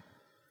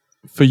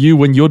 For you,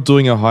 when you're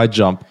doing a high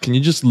jump, can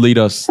you just lead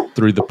us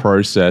through the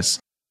process?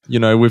 You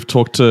know, we've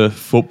talked to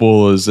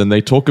footballers and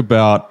they talk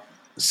about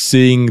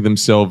seeing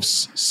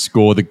themselves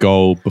score the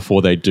goal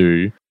before they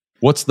do.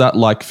 What's that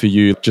like for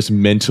you, just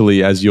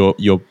mentally as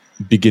you're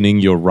beginning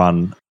your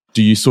run?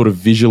 Do you sort of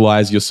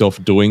visualize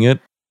yourself doing it?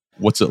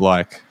 What's it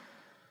like?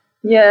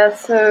 Yeah,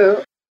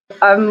 so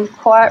I'm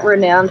quite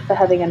renowned for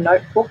having a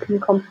notebook in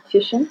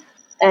competition,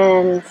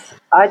 and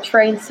I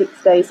train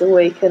 6 days a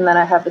week and then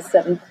I have a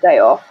 7th day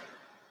off.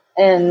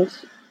 And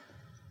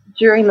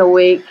during the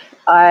week,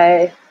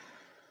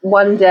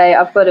 one day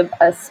I've got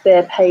a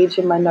spare page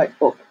in my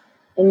notebook,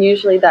 and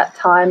usually that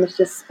time is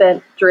just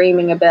spent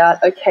dreaming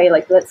about, okay,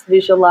 like let's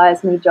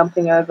visualize me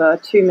jumping over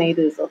 2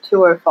 meters or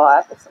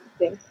 205 or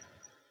something.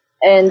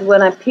 And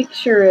when I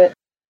picture it,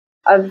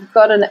 I've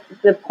gotten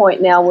the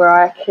point now where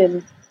I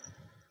can,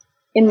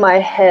 in my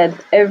head,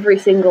 every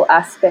single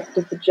aspect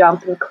of the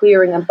jump and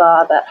clearing a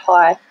bar that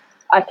high,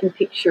 I can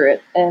picture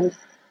it. And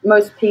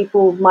most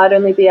people might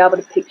only be able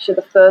to picture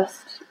the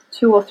first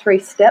 2 or 3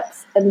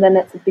 steps, and then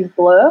it's a big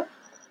blur,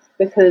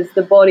 because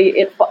the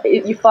body,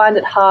 you find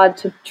it hard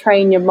to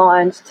train your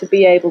mind to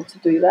be able to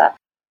do that.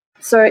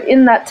 So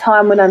in that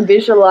time when I'm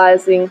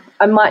visualizing,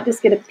 I might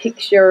just get a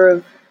picture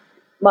of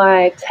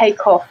my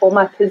takeoff or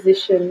my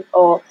position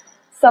or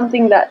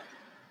something that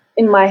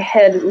in my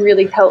head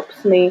really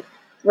helps me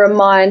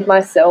remind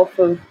myself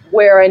of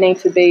where I need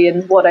to be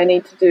and what I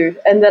need to do.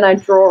 And then I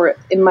draw it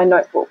in my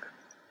notebook.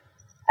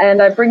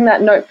 And I bring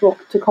that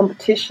notebook to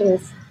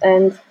competitions,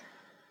 and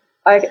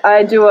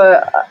I do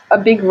a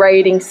big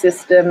rating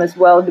system as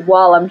well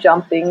while I'm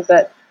jumping.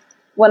 But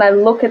when I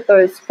look at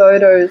those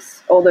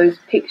photos or those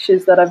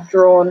pictures that I've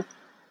drawn,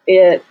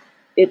 it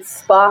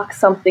sparks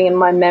something in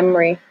my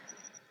memory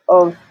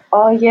of,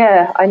 oh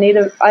yeah, I need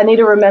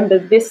to remember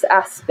this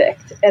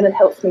aspect, and it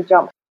helps me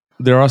jump.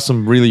 There are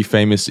some really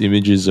famous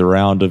images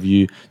around of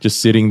you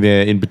just sitting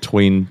there in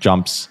between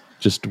jumps,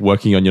 just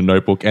working on your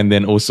notebook, and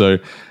then also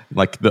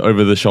like the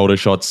over-the-shoulder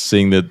shots,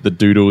 seeing the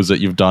doodles that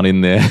you've done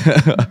in there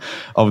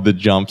of the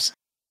jumps.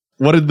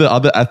 What did the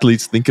other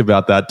athletes think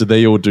about that? Did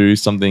they all do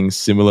something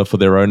similar for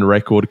their own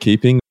record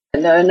keeping?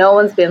 No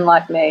one's been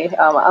like me.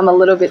 I'm a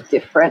little bit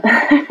different.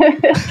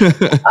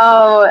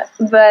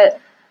 But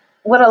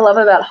what I love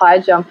about high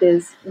jump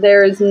is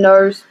there is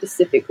no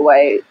specific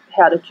way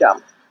how to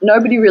jump.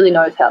 Nobody really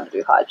knows how to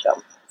do high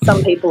jump.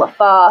 Some people are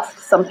fast,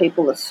 some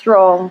people are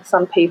strong,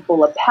 some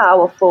people are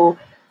powerful,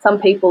 some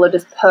people are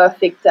just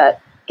perfect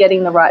at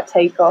getting the right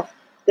takeoff.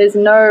 There's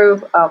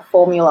no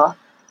formula.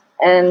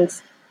 And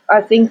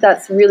I think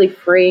that's really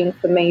freeing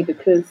for me,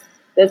 because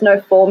there's no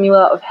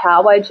formula of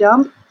how I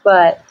jump,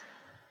 but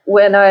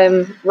when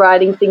I'm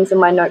writing things in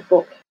my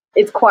notebook,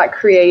 it's quite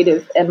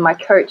creative, and my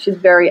coach is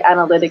very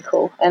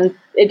analytical, and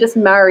it just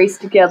marries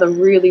together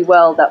really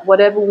well that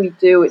whatever we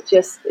do, it's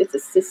a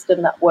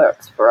system that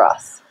works for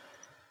us.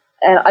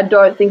 And I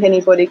don't think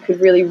anybody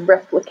could really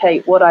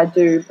replicate what I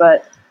do,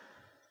 but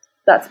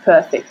that's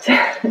perfect.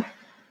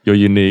 You're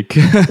unique.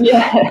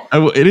 Yeah.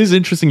 It is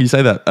interesting you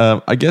say that.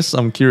 I guess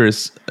I'm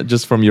curious,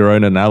 just from your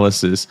own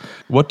analysis,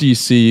 what do you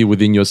see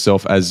within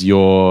yourself as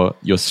your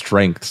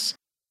strengths?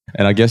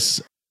 And I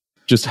guess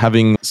just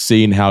having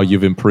seen how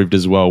you've improved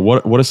as well,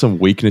 what are some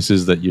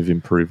weaknesses that you've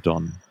improved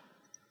on?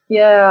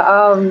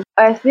 Yeah,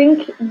 I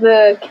think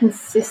the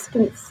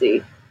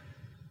consistency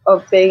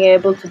of being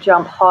able to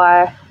jump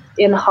high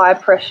in high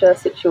pressure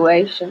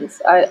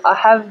situations. I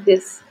have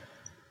this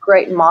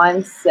great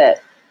mindset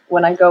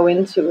when I go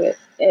into it,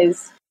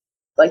 is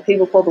like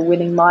people call the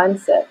winning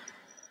mindset.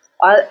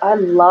 I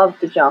love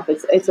to jump.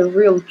 It's a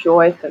real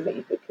joy for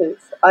me, because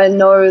I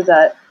know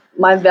that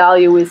my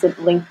value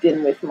isn't linked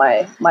in with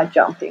my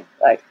jumping.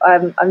 Like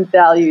I'm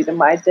valued, and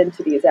my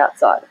identity is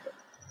outside of it.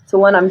 So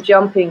when I'm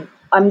jumping,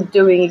 I'm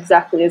doing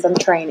exactly as I'm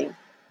training.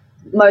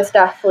 Most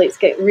athletes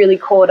get really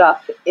caught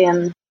up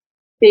in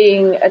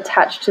being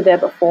attached to their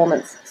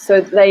performance.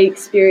 So they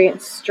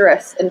experience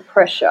stress and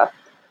pressure,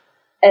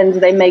 and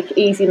they make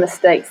easy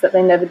mistakes that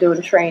they never do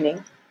in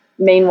training.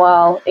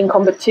 Meanwhile, in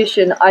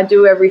competition, I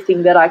do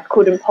everything that I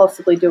couldn't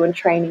possibly do in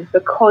training,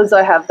 because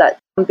I have that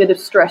bit of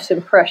stress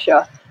and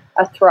pressure.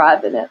 I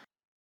thrive in it,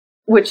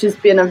 which has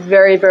been a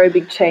very, very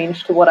big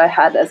change to what I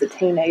had as a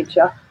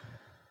teenager.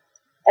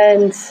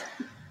 And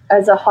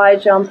as a high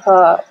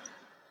jumper,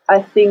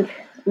 I think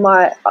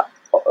my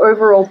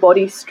overall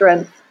body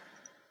strength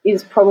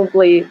is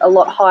probably a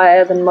lot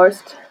higher than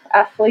most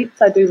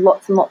athletes. I do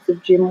lots and lots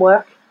of gym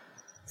work.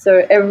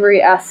 So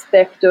every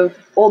aspect of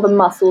all the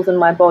muscles in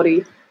my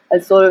body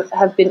has sort of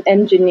have been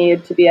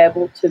engineered to be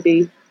able to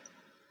be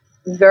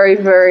very,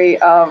 very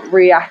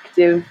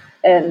reactive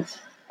and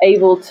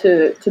able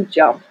to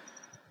jump.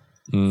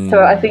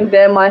 So I think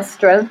they're my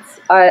strengths.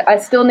 I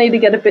still need to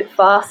get a bit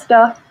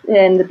faster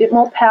and a bit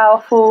more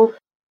powerful,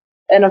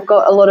 and I've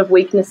got a lot of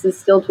weaknesses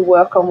still to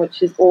work on,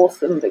 which is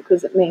awesome,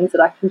 because it means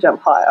that I can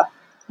jump higher.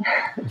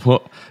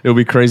 Well, it'll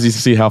be crazy to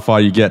see how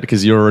far you get,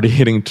 because you're already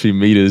hitting 2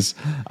 meters.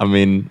 I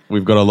mean,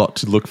 we've got a lot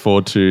to look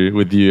forward to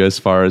with you as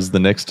far as the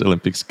next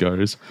Olympics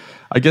goes.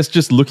 I guess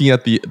just looking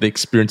at the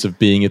experience of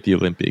being at the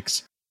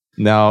Olympics.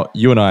 Now,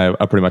 you and I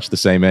are pretty much the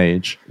same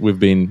age. We've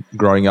been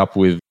growing up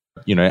with,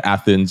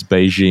 Athens,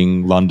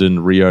 Beijing,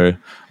 London, Rio,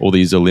 all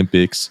these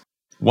Olympics.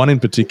 One in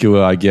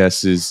particular, I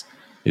guess, is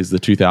the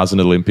 2000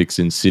 Olympics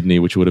in Sydney,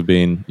 which would have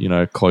been,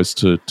 close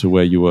to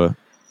where you were,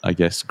 I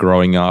guess,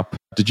 growing up.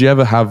 Did you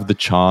ever have the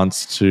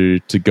chance to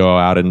go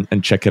out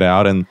and check it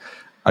out? And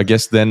I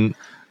guess then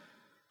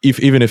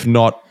even if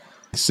not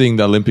seeing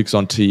the Olympics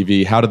on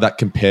TV, how did that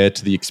compare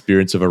to the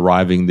experience of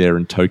arriving there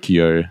in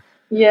Tokyo?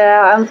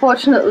 Yeah,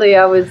 unfortunately,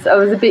 I was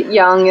a bit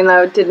young and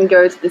I didn't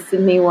go to the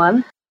Sydney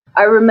one.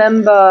 I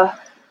remember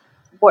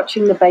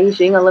watching the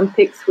Beijing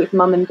Olympics with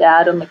mum and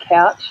dad on the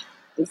couch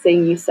and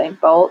seeing Usain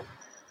Bolt.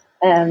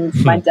 And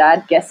my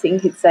dad guessing,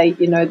 he'd say,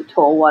 the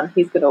tall one,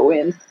 he's going to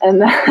win.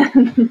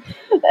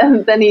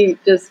 And then he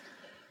just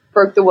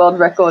broke the world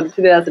record in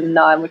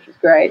 2009, which was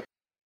great.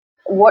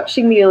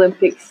 Watching the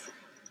Olympics,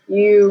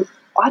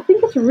 I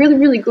think it's really,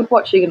 really good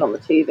watching it on the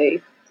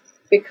TV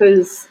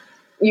because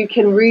you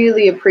can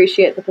really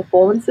appreciate the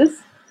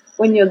performances.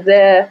 When you're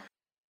there,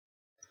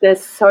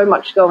 there's so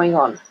much going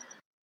on.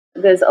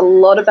 There's a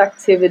lot of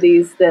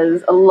activities.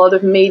 There's a lot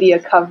of media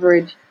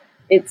coverage.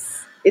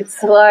 It's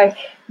like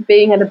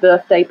being at a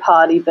birthday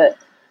party, but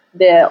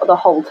there the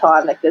whole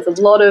time. Like there's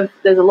a lot of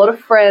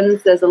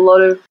friends. There's a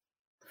lot of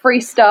free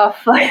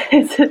stuff. Like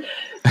it's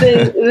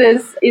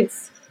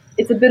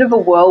a bit of a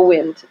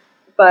whirlwind.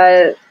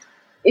 But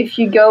if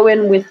you go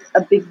in with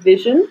a big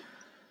vision,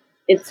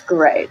 it's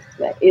great.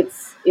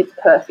 It's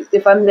perfect.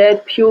 If I'm there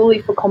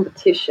purely for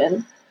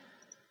competition,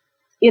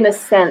 in a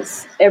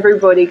sense,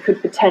 everybody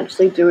could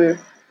potentially do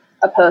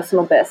a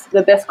personal best,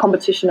 the best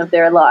competition of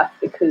their life,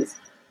 because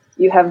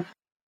you have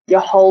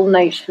your whole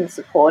nation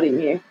supporting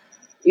you.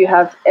 You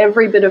have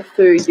every bit of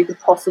food you could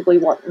possibly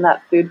want in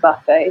that food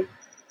buffet.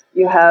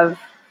 You have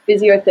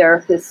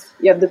physiotherapists.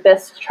 You have the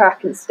best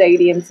track and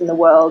stadiums in the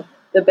world,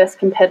 the best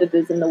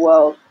competitors in the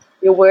world.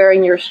 You're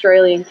wearing your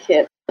Australian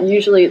kit.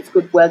 Usually it's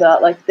good weather.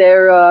 Like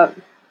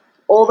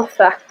all the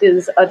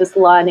factors are just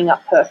lining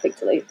up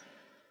perfectly.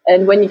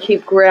 And when you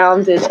keep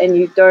grounded and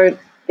you don't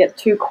get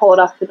too caught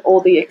up in all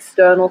the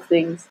external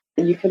things,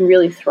 you can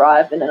really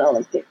thrive in an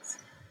Olympics.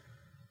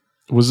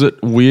 Was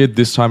it weird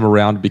this time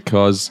around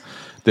because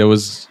there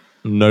was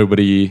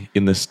nobody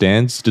in the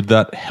stands? Did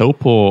that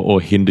help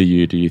or hinder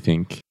you, do you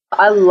think?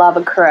 I love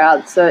a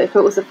crowd. So if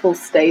it was a full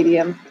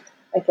stadium,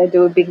 like I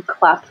do a big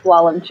clap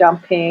while I'm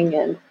jumping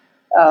and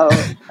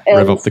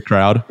rev up the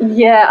crowd.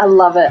 Yeah, I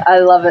love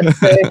it.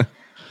 So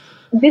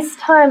this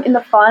time in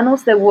the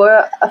finals, there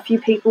were a few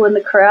people in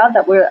the crowd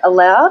that were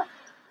allowed,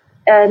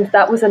 and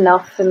that was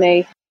enough for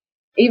me.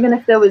 Even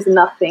if there was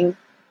nothing,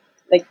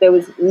 like there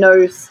was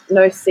no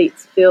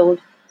seats filled,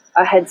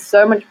 I had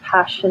so much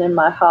passion in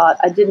my heart.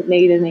 I didn't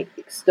need any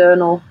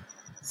external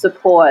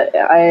support.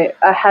 I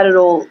had it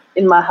all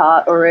in my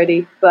heart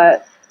already.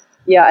 But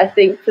yeah, I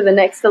think for the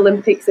next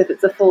Olympics, if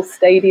it's a full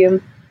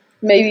stadium,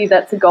 maybe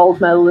that's a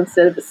gold medal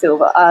instead of a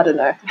silver. I don't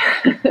know.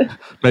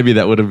 Maybe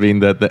that would have been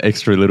the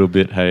extra little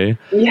bit, hey?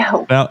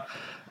 Yeah. Now,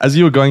 as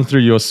you were going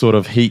through your sort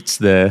of heats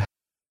there,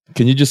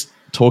 can you just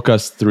talk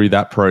us through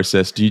that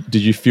process? Did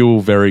you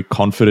feel very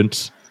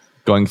confident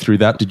going through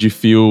that? Did you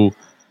feel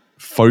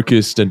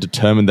focused and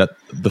determined that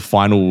the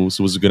finals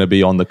was going to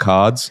be on the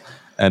cards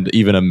and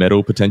even a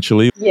medal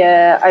potentially?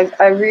 Yeah,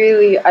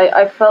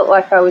 I felt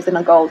like I was in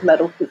a gold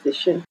medal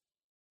position.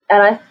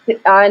 And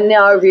I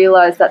now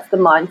realize that's the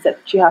mindset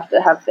that you have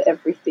to have for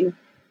everything.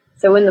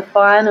 So in the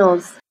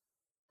finals,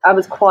 I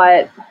was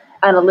quite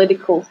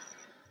analytical.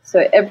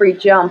 So every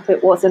jump,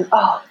 it wasn't,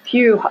 oh,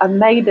 phew, I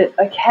made it.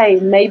 Okay,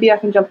 maybe I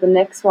can jump the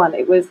next one.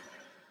 It was,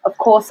 of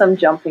course I'm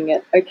jumping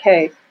it.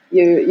 Okay,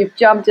 you've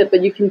jumped it,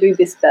 but you can do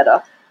this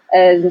better.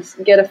 And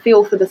get a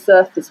feel for the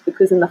surface,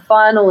 because in the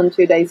final in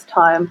 2 days'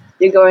 time,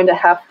 you're going to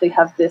have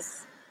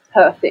this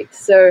perfect.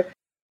 So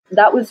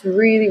that was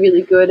really,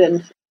 really good.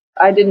 And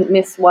I didn't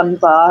miss one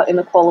bar in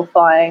the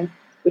qualifying,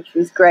 which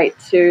was great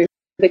too,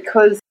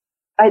 because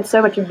I had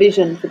so much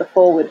vision for the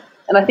forward.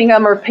 And I think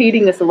I'm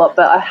repeating this a lot,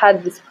 but I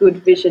had this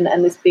good vision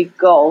and this big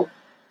goal.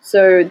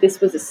 So this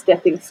was a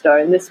stepping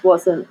stone. This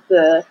wasn't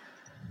the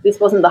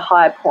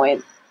high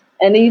point.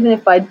 And even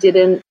if I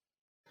didn't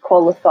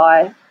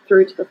qualify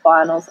through to the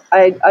finals,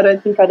 I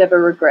don't think I'd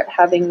ever regret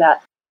having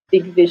that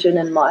big vision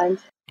in mind.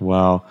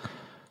 Wow.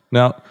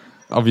 Now,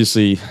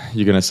 obviously,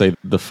 you're going to say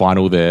the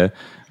final there,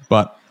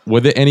 but were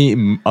there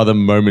any other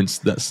moments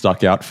that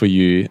stuck out for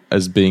you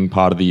as being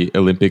part of the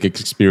Olympic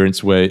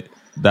experience where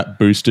that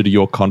boosted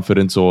your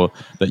confidence or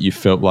that you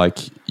felt like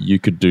you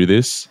could do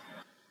this?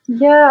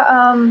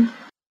 Yeah,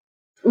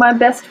 my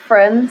best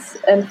friends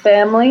and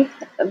family,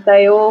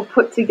 they all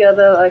put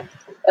together like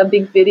a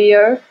big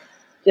video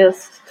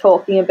just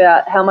talking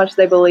about how much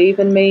they believe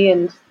in me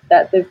and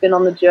that they've been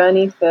on the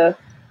journey for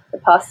the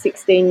past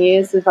 16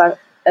 years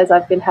as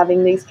I've been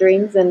having these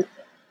dreams. And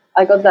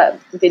I got that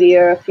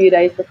video a few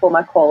days before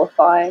my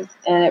qualifying,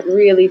 and it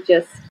really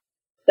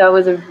that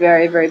was a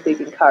very, very big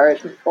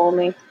encouragement for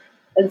me,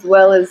 as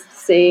well as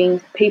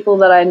seeing people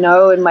that I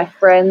know and my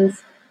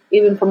friends,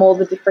 even from all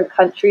the different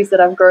countries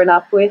that I've grown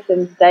up with,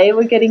 and they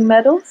were getting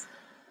medals.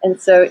 And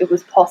so it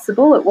was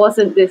possible. It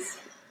wasn't this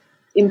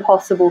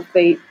impossible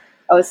feat.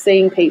 I was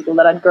seeing people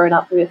that I'd grown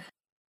up with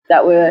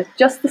that were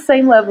just the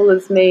same level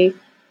as me,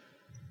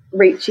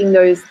 reaching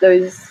those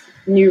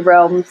new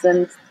realms,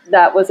 and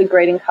that was a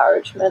great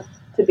encouragement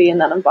to be in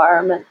that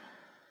environment.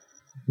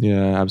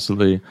 Yeah,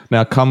 absolutely.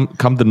 Now, come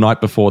the night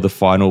before the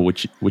final,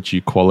 which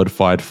you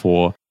qualified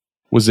for,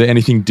 Was there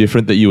anything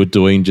different that you were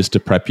doing just to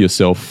prep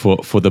yourself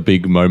for the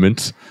big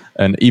moment?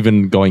 And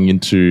even going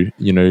into,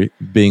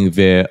 being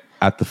there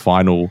at the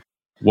final,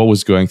 what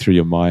was going through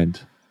your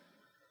mind?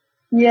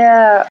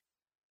 Yeah,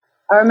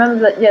 I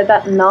remember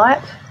that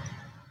night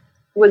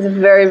was a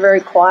very,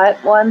 very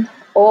quiet one.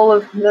 All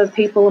of the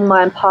people in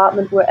my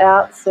apartment were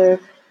out, so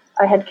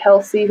I had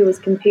Kelsey, who was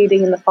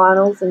competing in the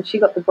finals, and she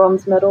got the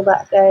bronze medal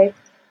that day,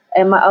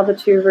 and my other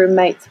two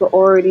roommates were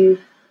already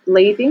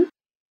leaving.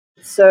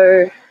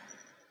 So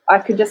I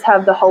could just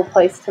have the whole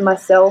place to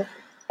myself,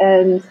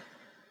 and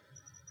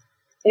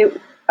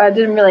I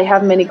didn't really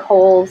have many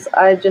calls.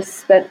 I just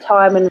spent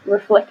time in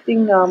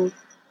reflecting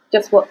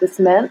just what this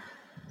meant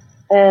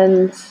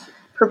and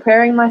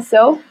preparing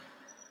myself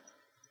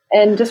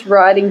and just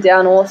writing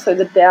down also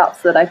the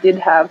doubts that I did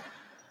have.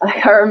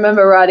 I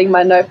remember writing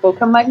my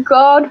notebook. I'm like,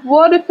 God,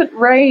 what if it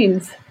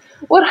rains?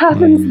 What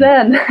happens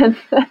then?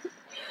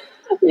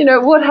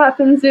 What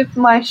happens if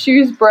my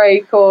shoes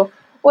break, or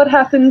what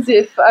happens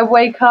if I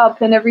wake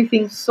up and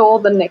everything's sore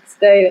the next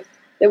day?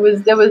 There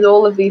was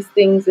all of these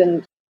things,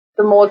 and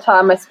the more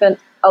time I spent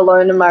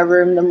alone in my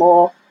room, the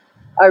more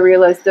I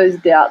realized those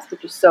doubts were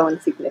just so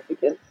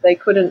insignificant.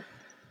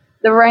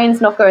 The rain's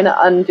not going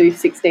to undo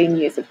 16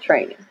 years of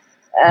training.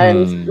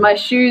 And my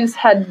shoes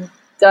had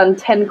done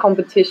 10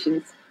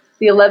 competitions.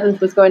 The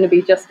 11th was going to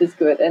be just as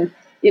good. And,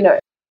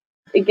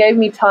 it gave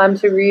me time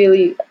to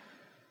really,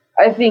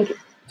 I think,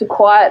 to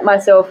quiet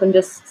myself and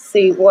just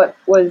see what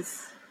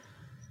was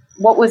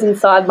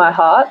inside my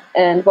heart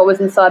and what was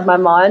inside my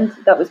mind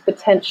that was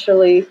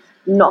potentially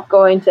not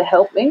going to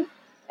help me,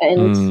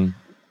 and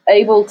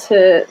able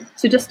to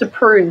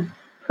prune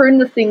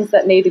the things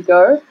that need to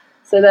go,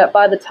 so that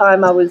by the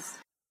time I was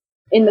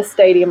in the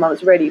stadium I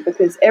was ready.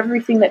 Because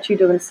everything that you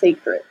do in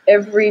secret,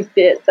 every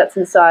bit that's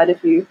inside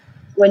of you,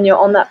 when you're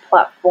on that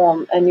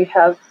platform and you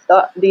have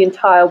the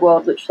entire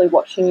world literally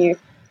watching you,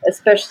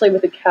 especially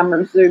with the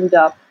camera zoomed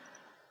up,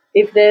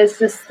 if there's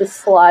just the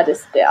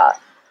slightest doubt,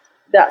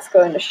 that's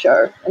going to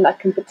show, and that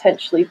can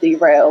potentially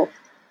derail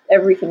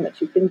everything that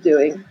you've been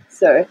doing.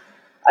 So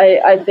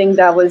I think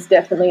that was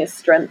definitely a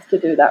strength to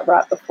do that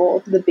right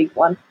before the big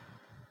one.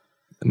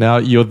 Now,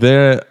 you're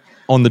there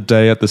on the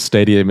day at the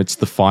stadium, it's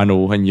the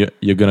final, and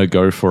you're going to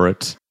go for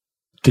it.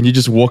 Can you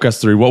just walk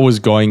us through what was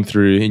going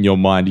through in your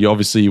mind? You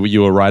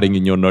were writing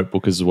in your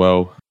notebook as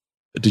well.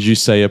 Did you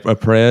say a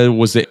prayer?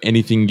 Was there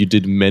anything you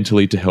did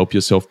mentally to help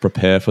yourself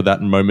prepare for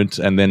that moment?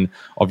 And then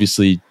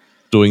obviously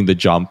doing the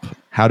jump.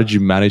 How did you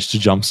manage to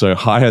jump so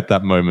high at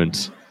that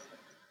moment?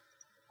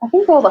 I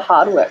think all the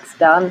hard work's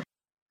done.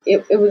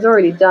 It was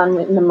already done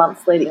in the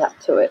months leading up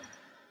to it.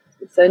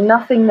 So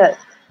nothing that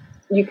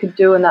you could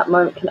do in that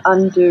moment can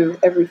undo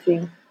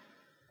everything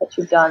that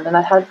you've done. And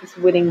I had this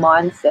winning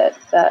mindset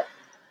that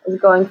I was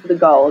going for the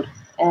gold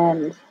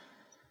and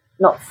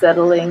not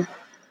settling.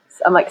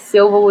 I'm like,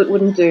 silver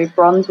wouldn't do,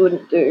 bronze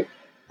wouldn't do.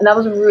 And that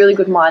was a really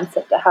good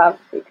mindset to have,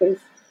 because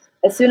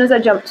as soon as I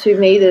jumped 2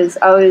 meters,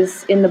 I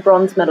was in the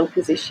bronze medal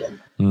position.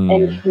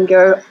 And you can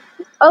go,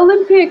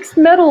 Olympics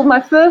medal, my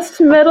first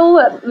medal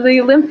at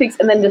the Olympics,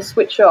 and then just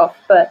switch off.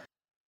 But,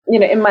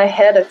 in my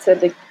head, I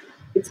said, like,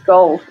 it's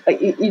gold. Like,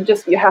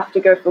 you have to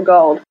go for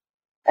gold.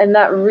 And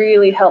that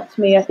really helped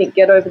me, I think,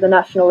 get over the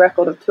national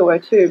record of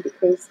 2:02,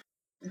 because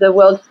the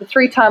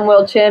 3-time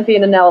world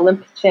champion and now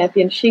Olympic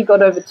champion, she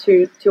got over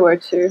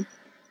 2:02.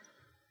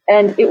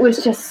 And it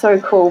was just so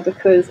cool,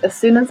 because as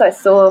soon as I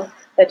saw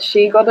that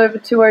she got over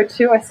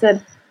 2:02, I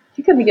said,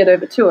 you're going to get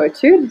over 2:02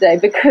 today,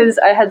 because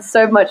I had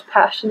so much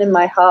passion in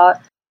my heart.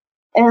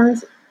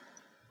 And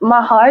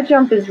my high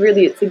jump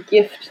it's a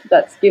gift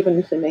that's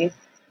given to me,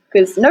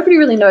 because nobody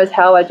really knows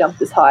how I jump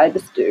this high. I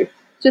just do.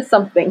 Just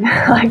something.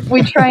 Like,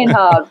 we train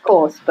hard, of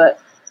course, but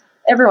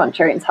everyone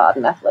trains hard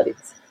in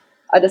athletics.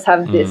 I just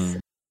have this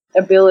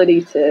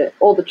ability to,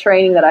 all the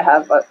training that I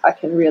have, I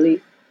can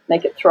really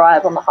make it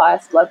thrive on the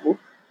highest level.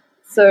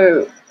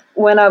 So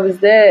when I was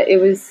there,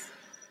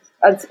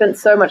 I'd spent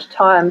so much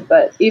time,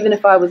 but even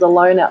if I was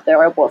alone out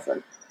there, I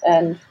wasn't.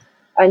 And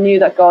I knew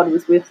that God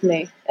was with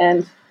me,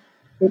 and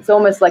it's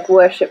almost like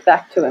worship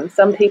back to him.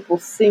 Some people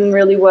sing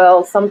really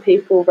well, some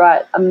people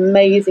write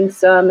amazing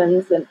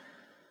sermons, and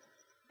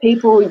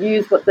people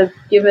use what they've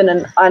given,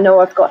 and I know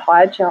I've got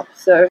high jump.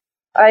 So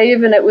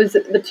it was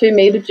the 2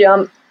 meter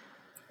jump,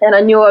 and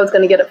I knew I was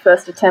going to get it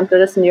first attempt. I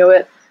just knew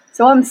it.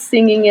 So I'm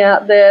singing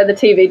out there. The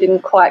TV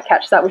didn't quite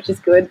catch that, which is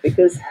good,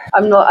 because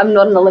I'm not an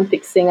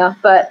Olympic singer,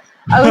 but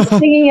I was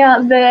singing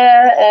out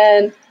there,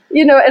 and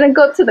and I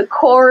got to the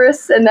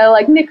chorus, and they're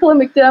like, Nicola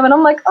McDermott.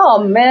 I'm like,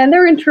 oh man,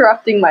 they're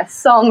interrupting my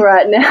song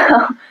right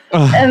now.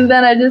 And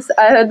then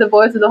I heard the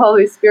voice of the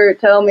Holy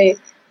Spirit tell me,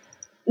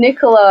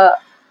 Nicola,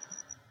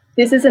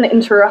 this isn't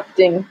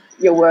interrupting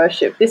your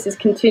worship. This is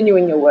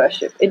continuing your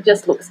worship. It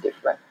just looks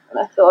different. And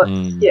I thought,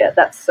 yeah,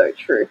 that's so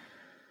true,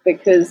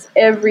 because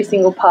every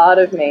single part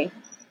of me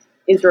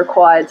is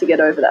required to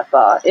get over that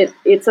bar.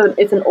 It's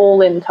an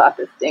all-in type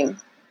of thing.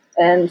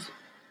 And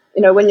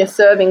when you're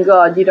serving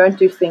God, you don't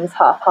do things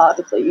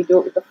half-heartedly. You do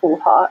it with a full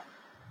heart.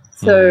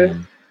 So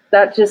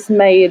that just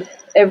made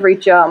every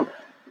jump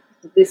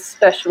this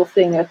special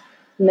thing of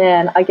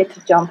man, I get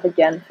to jump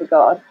again for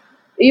God.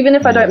 Even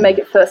if I don't make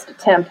it first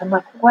attempt, I'm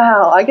like,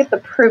 wow, I get the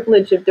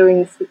privilege of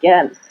doing this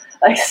again,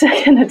 like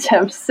second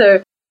attempt.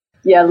 So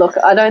yeah, look,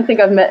 I don't think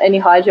I've met any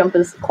high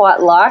jumpers quite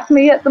like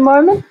me at the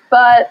moment,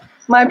 but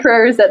my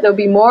prayer is that there'll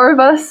be more of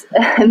us,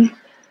 and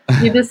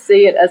you just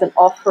see it as an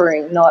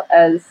offering, not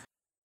as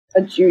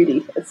a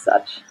duty as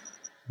such.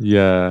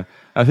 Yeah.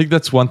 I think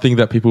that's one thing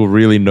that people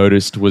really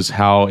noticed was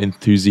how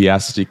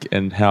enthusiastic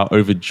and how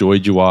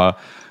overjoyed you are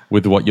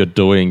with what you're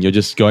doing. You're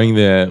just going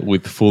there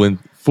with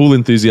full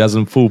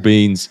enthusiasm, full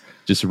beans,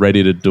 just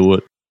ready to do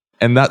it.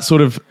 And that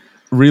sort of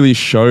really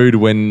showed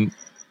when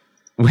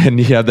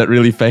you had that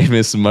really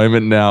famous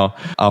moment now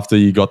after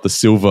you got the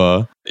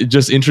silver. It's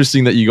just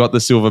interesting that you got the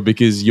silver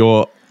because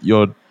your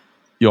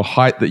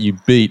height that you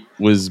beat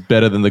was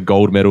better than the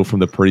gold medal from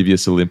the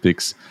previous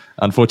Olympics.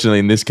 Unfortunately,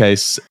 in this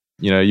case,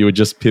 you were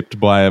just pipped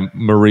by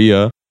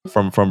Maria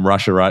from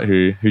Russia, right?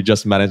 Who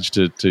just managed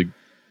to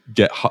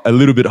get a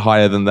little bit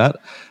higher than that,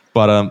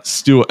 but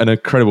still an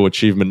incredible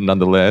achievement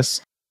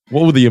nonetheless.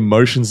 What were the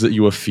emotions that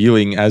you were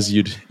feeling as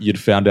you'd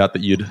found out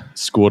that you'd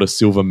scored a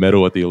silver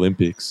medal at the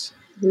Olympics?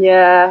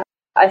 Yeah,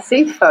 I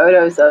see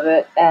photos of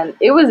it, and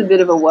it was a bit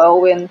of a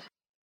whirlwind.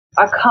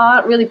 I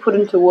can't really put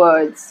into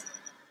words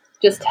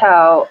just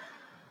how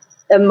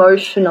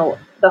emotional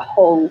the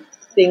whole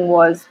thing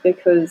was,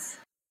 because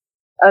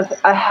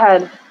I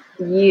had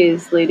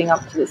years leading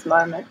up to this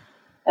moment,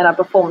 and I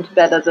performed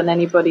better than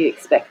anybody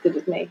expected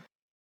of me.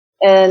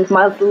 And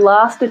my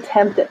last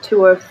attempt at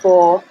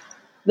 204,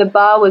 the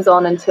bar was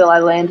on until I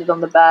landed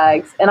on the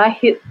bags, and I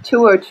hit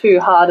 202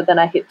 harder than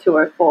I hit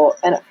 204,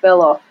 and it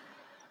fell off.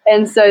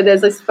 And so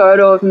there's this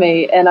photo of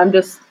me, and I'm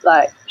just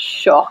like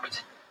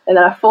shocked. And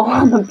then I fall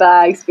on the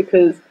bags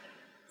because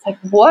it's like,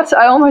 what?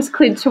 I almost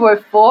cleared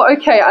 204.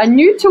 Okay, I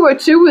knew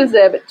 202 was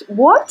there, but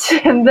what?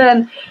 And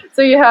then,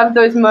 so you have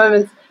those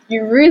moments.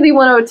 You really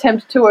want to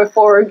attempt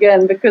 204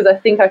 again because I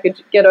think I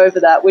could get over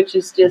that, which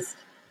is just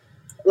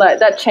like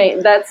that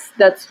change.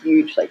 That's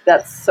huge. Like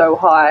that's so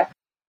high.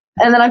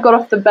 And then I got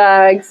off the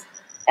bags,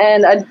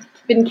 and I'd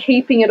been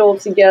keeping it all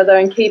together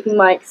and keeping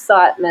my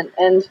excitement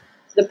and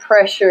the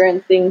pressure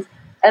and things,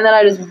 and then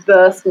I just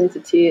burst into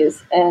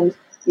tears. And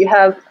you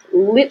have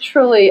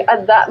literally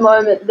at that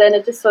moment, then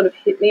it just sort of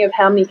hit me of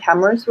how many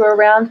cameras were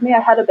around me. I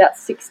had about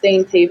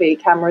 16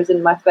 TV cameras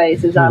in my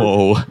face as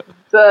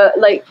but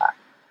like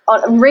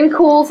on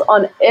wrinkles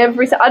on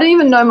every I didn't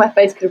even know my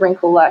face could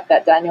wrinkle like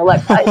that, Daniel.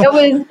 Like it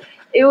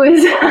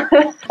was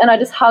and I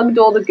just hugged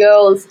all the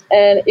girls,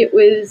 and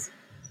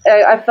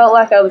I felt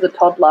like I was a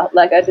toddler.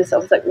 Like I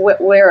was like,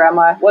 where am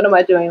I? What am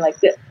I doing? Like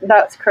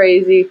that's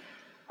crazy.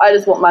 I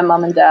just want my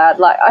mum and dad.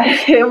 Like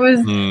it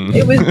was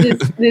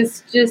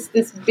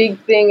this big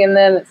thing. And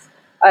then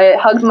I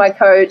hugged my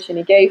coach, and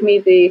he gave me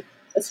the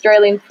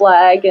Australian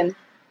flag, and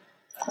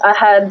I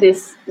had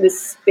this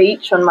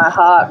speech on my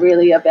heart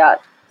really about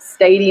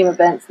stadium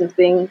events and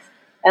things.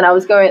 And I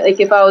was going,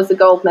 like, if I was the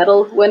gold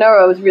medal winner,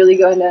 I was really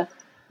going to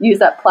use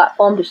that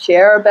platform to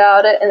share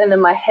about it. And then in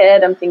my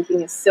head, I'm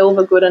thinking, is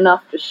silver good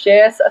enough to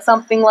share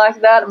something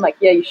like that? I'm like,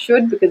 yeah, you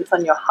should, because it's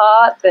on your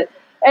heart. But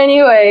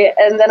anyway,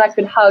 and then I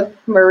could hug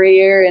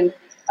Maria, and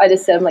I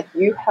just said, I'm like,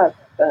 you have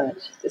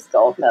earned this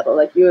gold medal.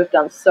 Like, you have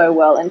done so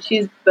well. And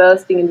she's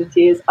bursting into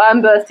tears.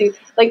 I'm bursting.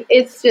 Like,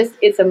 it's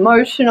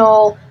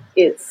emotional.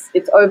 It's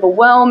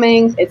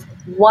overwhelming. It's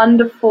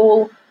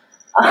wonderful.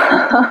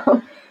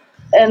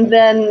 And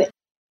then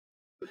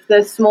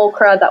the small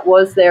crowd that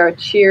was there are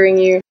cheering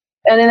you.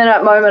 And then in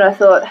that moment, I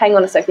thought, hang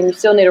on a second, you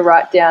still need to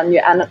write down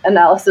your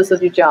analysis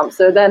of your jump.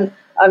 So then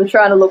I'm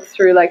trying to look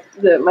through like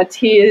my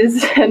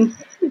tears, and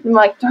I'm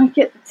like, don't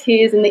get the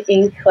tears and the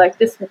ink. Like,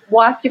 just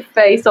wipe your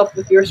face off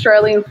with your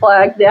Australian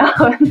flag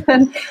down,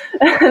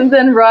 and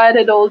then write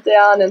it all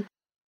down.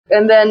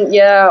 And then,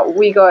 yeah,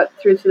 we got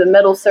through to the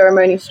medal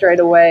ceremony straight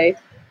away.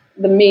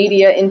 The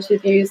media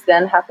interviews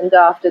then happened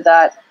after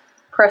that,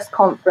 press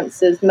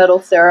conferences,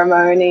 medal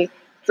ceremony,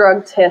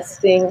 drug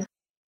testing.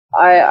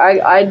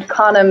 I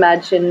can't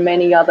imagine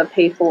many other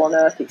people on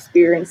Earth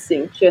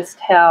experiencing just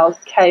how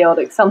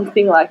chaotic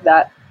something like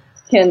that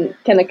can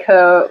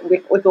occur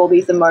with all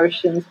these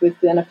emotions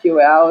within a few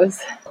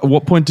hours. At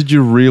what point did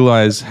you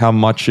realize how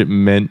much it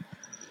meant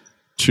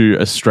to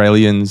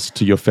Australians,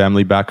 to your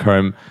family back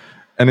home,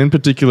 and in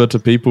particular to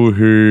people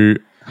who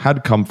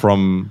had come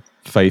from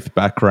faith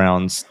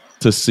backgrounds,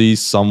 to see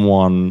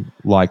someone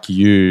like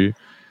you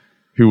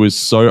who was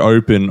so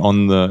open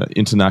on the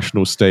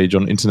international stage,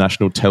 on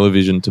international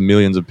television to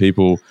millions of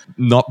people,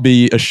 not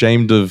be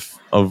ashamed of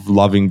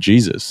loving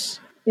Jesus?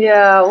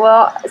 Yeah,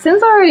 well,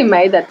 since I already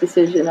made that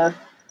decision of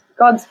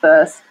God's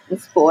first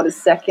and sport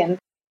is second,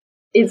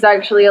 it's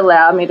actually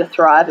allowed me to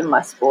thrive in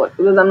my sport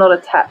because I'm not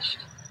attached.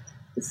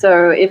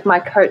 So if my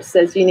coach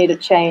says you need a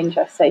change,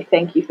 I say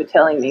thank you for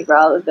telling me,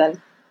 rather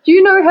than, do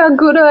you know how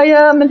good I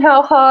am and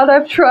how hard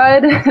I've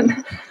tried?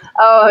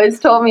 It's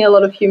taught me a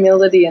lot of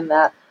humility in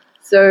that.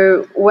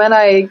 So when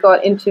I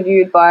got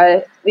interviewed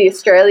by the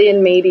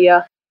Australian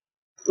media,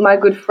 my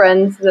good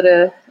friends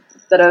that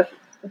are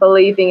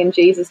believing in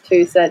Jesus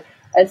too said,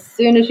 as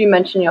soon as you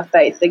mention your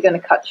faith, they're going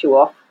to cut you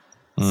off.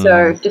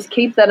 So just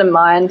keep that in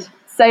mind.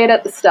 Say it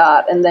at the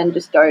start and then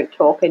just don't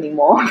talk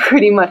anymore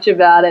pretty much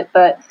about it.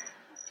 But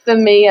for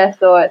me, I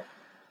thought,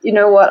 you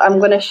know what, I'm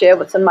going to share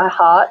what's in my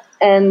heart.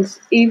 And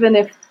even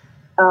if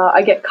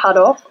I get cut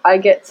off, I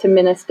get to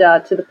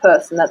minister to the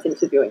person that's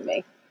interviewing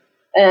me.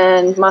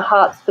 And my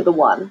heart's for the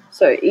one.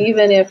 So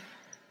even if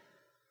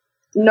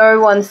no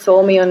one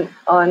saw me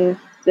on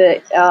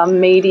the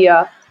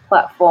media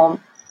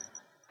platform,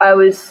 I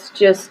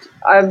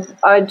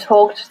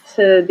talked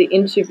to the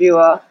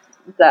interviewer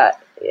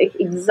that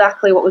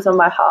exactly what was on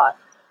my heart.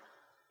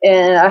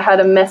 And I had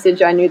a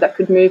message I knew that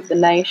could move the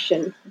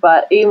nation.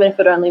 But even if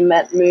it only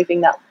meant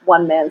moving that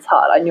one man's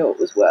heart, I knew it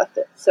was worth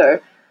it.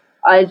 So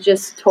I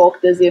just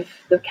talked as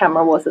if the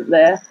camera wasn't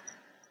there,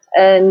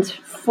 and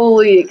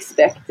fully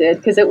expected,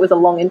 because it was a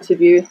long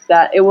interview,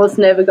 that it was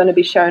never going to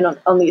be shown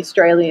on the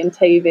Australian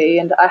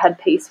TV, and I had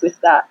peace with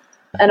that.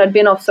 And I'd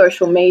been off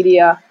social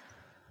media,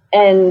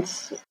 and,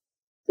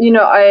 you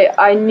know,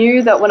 I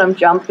knew that when I'm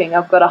jumping,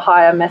 I've got a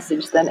higher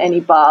message than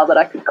any bar that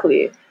I could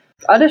clear.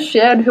 I just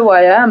shared who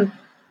I am,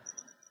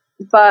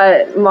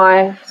 but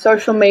my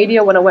social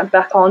media, when I went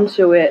back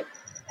onto it,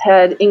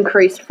 had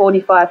increased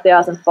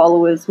 45,000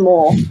 followers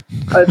more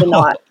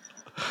overnight.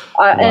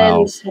 Wow.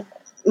 And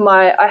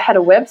I had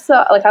a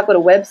website, like I've got a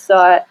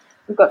website,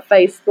 I've got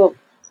Facebook.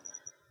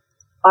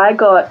 I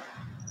got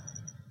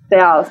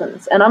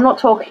thousands, and I'm not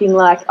talking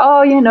like,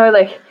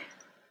 like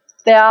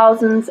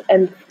thousands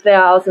and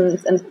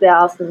thousands and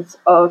thousands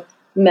of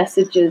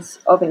messages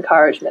of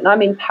encouragement. I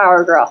mean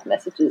paragraph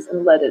messages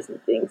and letters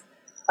and things.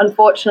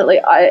 Unfortunately,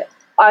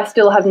 I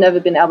still have never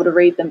been able to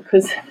read them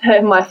because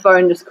my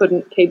phone just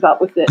couldn't keep up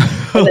with it,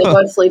 and they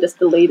mostly just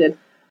deleted,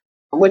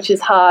 which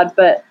is hard.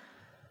 But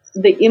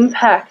the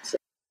impact,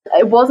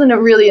 it wasn't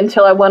really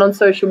until I went on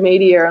social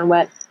media and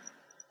went,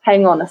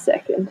 hang on a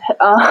second,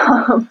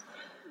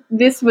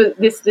 this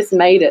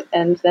made it.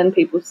 And then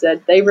people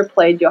said they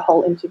replayed your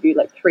whole interview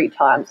like 3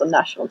 times on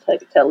national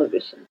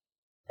television.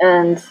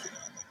 And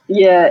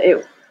yeah,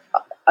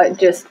 it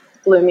just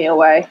blew me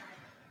away.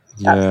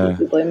 Yeah.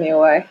 Absolutely blew me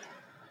away.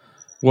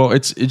 Well,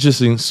 it's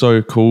just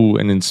so cool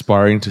and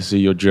inspiring to see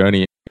your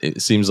journey.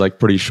 It seems like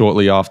pretty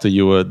shortly after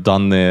you were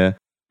done there,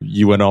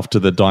 you went off to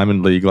the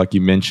Diamond League, like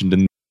you mentioned,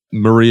 and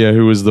Maria,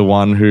 who was the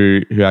one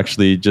who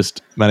actually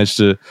just managed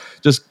to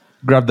just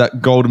grab that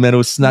gold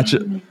medal, snatch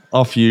it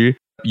off you.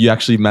 You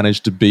actually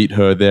managed to beat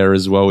her there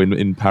as well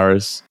in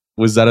Paris.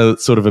 Was that a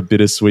sort of a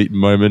bittersweet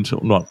moment?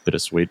 Not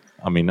bittersweet.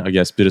 I mean, I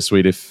guess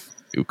bittersweet if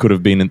it could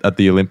have been at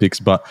the Olympics,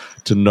 but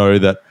to know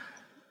that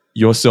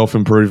your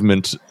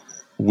self-improvement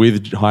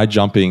with high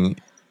jumping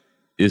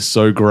is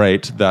so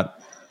great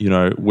that, you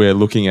know, we're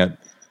looking at,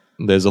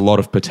 there's a lot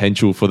of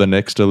potential for the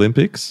next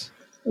Olympics.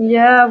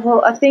 Yeah,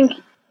 well, I think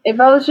if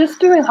I was just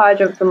doing high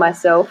jump for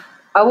myself,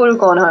 I would have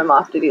gone home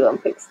after the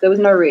Olympics. There was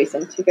no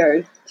reason to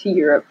go to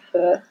Europe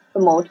for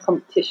more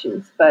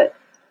competitions, but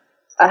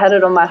I had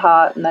it on my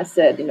heart and I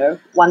said, you know,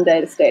 one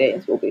day the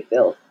stadiums will be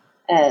filled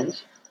and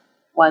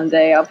one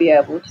day I'll be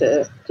able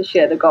to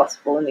share the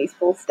gospel in these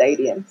full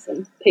stadiums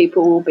and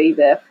people will be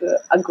there for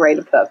a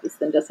greater purpose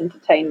than just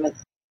entertainment.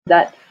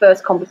 That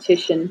first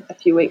competition a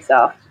few weeks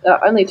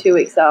after, only 2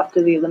 weeks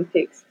after the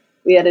Olympics,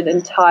 we had an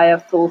entire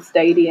full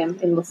stadium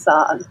in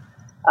Lausanne,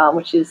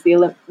 which is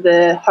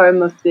the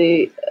home of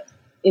the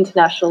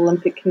International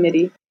Olympic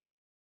Committee.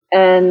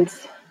 And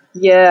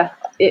yeah,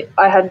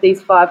 I had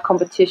these 5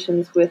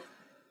 competitions with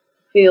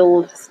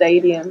filled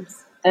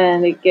stadiums,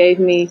 and it gave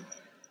me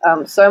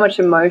so much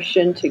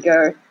emotion to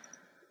go,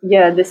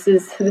 yeah, this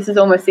is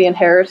almost the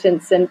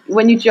inheritance. And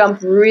when you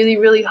jump really,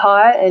 really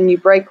high and you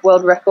break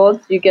world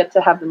records, you get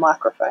to have the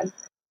microphone.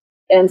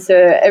 And so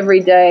every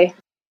day,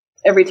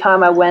 every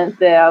time I went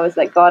there, I was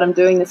like, God, I'm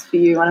doing this for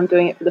you, and I'm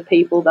doing it for the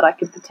people that I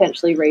could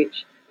potentially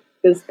reach.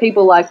 Because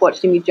people like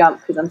watching me jump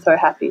because I'm so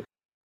happy.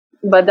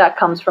 But that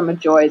comes from a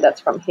joy that's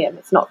from him.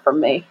 It's not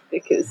from me,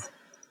 because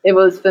it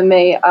was for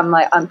me, I'm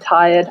like, I'm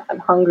tired, I'm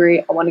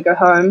hungry, I want to go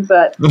home.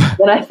 But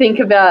when I think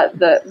about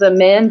the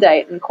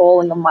mandate and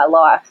calling on my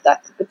life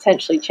that could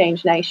potentially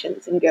change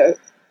nations and go,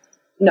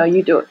 no,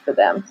 you do it for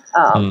them.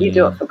 You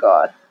do it for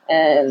God.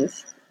 And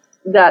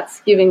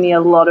that's giving me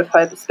a lot of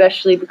hope,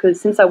 especially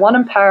because since I won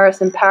in Paris,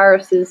 and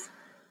Paris is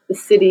the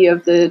city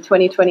of the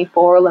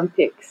 2024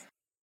 Olympics,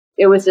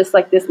 it was just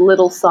like this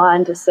little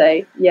sign to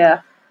say,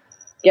 yeah,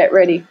 get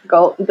ready,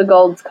 the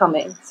gold's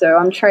coming. So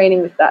I'm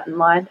training with that in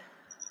mind.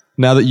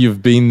 Now that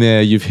you've been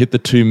there, you've hit the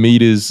 2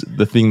 meters,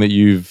 the thing that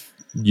you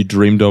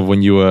dreamed of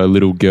when you were a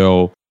little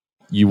girl.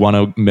 You won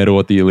a medal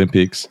at the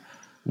Olympics.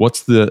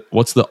 What's the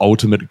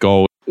ultimate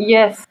goal?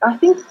 Yes, I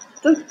think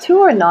the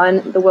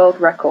 209, the world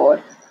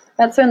record,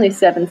 that's only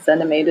 7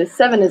 centimeters.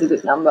 7 is a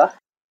good number.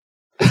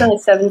 It's only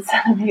 7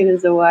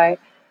 centimeters away.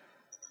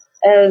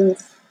 And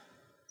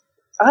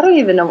I don't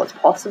even know what's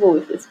possible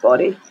with this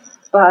body,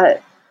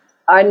 but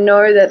I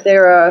know that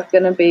there are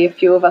going to be a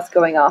few of us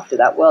going after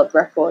that world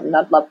record, and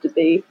I'd love to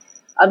be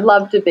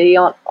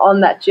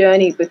on that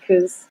journey,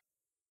 because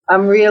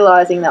I'm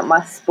realizing that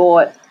my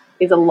sport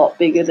is a lot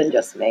bigger than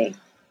just me,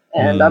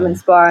 and I'm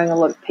inspiring a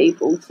lot of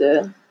people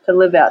to to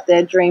live out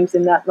their dreams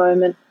in that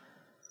moment.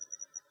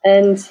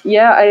 And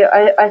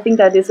yeah, I think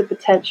that is a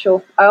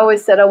potential. I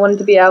always said I wanted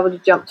to be able to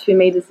jump 2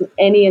 meters in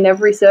any and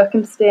every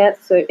circumstance.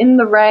 So in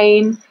the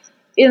rain,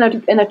 in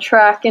a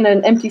track, in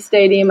an empty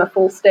stadium, a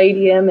full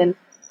stadium, and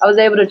I was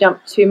able to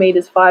jump 2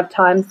 meters 5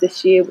 times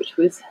this year, which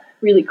was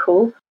really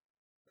cool.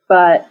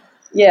 But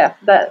yeah,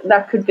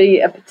 that could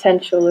be a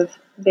potential of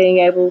being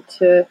able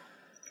to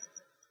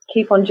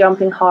keep on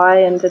jumping high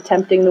and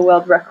attempting the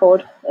world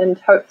record and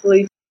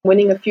hopefully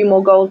winning a few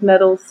more gold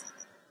medals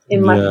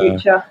in my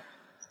future.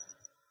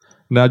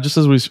 Now, just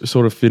as we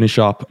sort of finish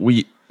up,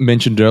 we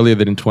mentioned earlier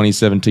that in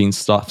 2017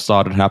 stuff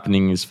started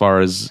happening as far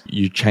as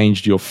you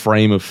changed your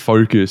frame of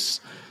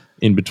focus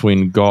in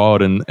between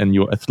God and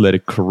your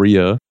athletic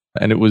career.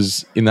 And it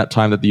was in that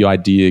time that the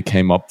idea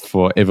came up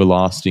for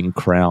Everlasting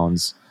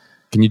Crowns.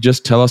 Can you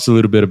just tell us a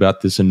little bit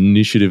about this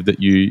initiative that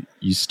you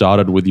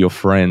started with your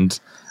friend,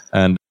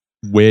 and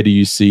where do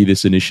you see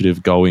this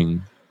initiative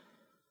going?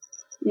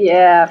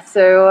 Yeah,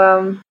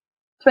 so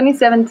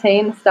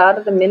 2017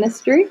 started the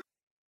ministry,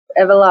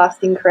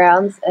 Everlasting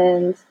Crowns,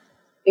 and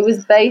it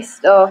was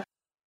based off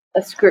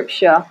a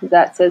scripture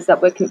that says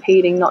that we're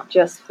competing not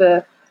just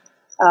for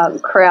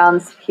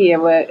crowns here,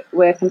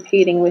 we're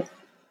competing with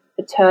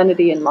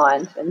eternity in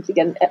mind and to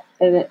get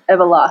an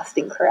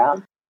everlasting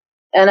crown.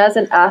 And as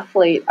an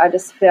athlete, I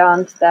just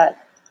found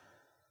that,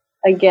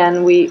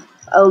 again,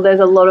 there's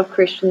a lot of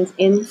Christians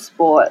in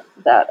sport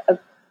that are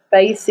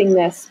basing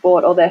their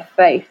sport or their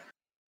faith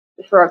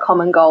for a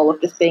common goal of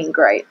just being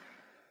great.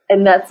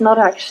 And that's not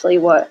actually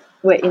what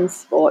we're in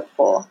sport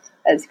for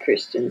as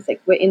Christians.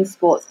 Like, we're in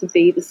sports to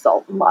be the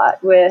salt and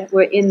light.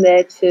 We're in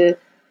there to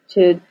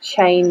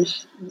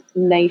change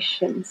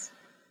nations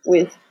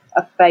with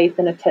a faith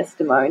and a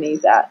testimony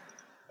that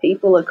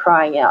people are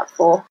crying out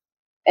for.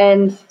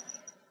 And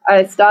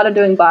I started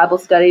doing Bible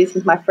studies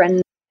with my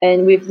friend,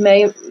 and we've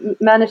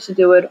managed to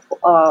do it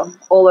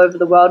all over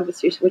the world,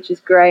 which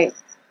is great.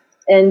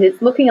 And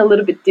it's looking a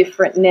little bit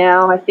different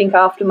now. I think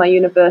after my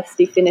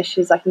university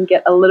finishes, I can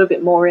get a little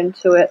bit more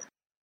into it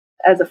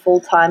as a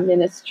full-time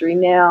ministry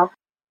now.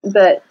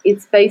 But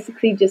it's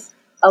basically just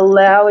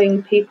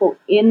allowing people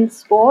in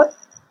sport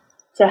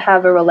to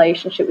have a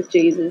relationship with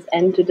Jesus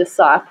and to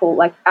disciple,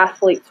 like,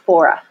 athletes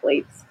for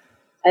athletes,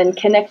 and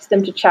connect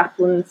them to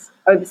chaplains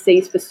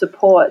overseas for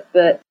support,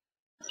 but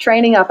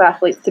training up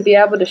athletes to be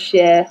able to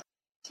share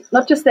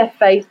not just their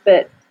faith,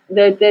 but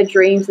their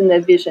dreams and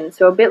their vision.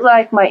 So a bit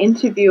like my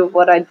interview of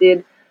what I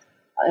did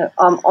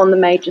on the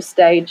major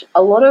stage,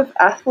 a lot of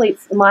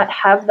athletes might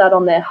have that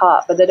on their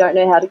heart, but they don't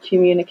know how to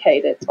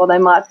communicate it, or they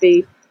might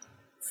be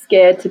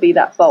scared to be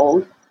that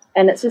bold.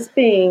 And it's just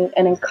being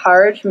an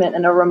encouragement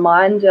and a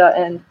reminder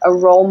and a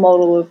role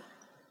model of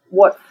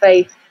what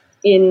faith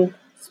in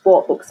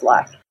sport looks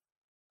like.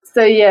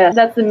 So yeah,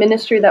 that's the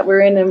ministry that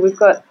we're in, and we've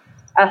got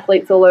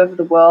athletes all over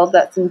the world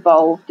that's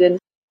involved, and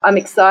I'm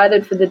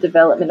excited for the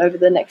development over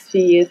the next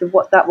few years of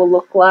what that will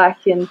look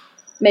like, and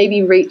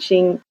maybe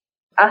reaching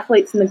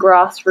athletes in the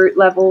grassroots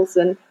levels,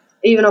 and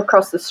even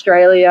across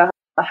Australia.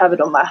 I have it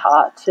on my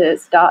heart to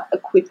start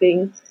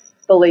equipping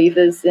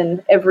believers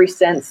in every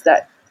sense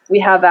that we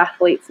have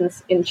athletes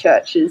in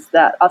churches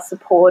that are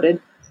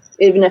supported,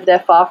 even if they're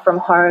far from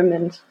home,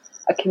 and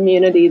a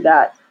community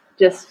that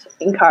just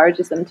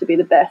encourages them to be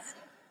the best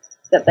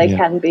that they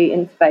can be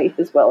in faith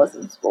as well as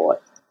in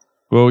sport.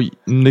 Well,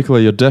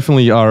 Nicola, you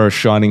definitely are a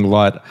shining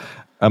light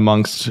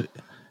amongst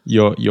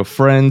your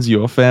friends,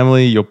 your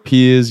family, your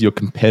peers, your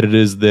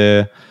competitors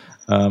there.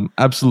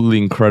 Absolutely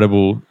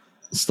incredible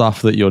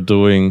stuff that you're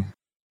doing.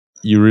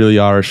 You really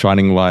are a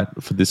shining light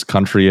for this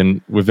country,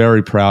 and we're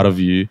very proud of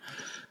you.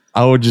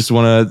 I would just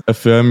want to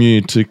affirm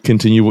you to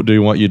continue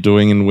doing what you're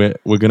doing, and we're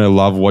going to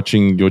love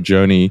watching your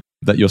journey,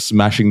 that you're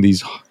smashing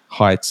these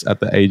heights at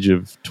the age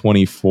of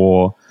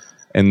 24.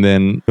 And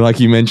then, like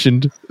you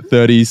mentioned,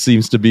 30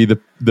 seems to be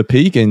the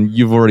peak, and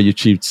you've already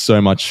achieved so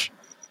much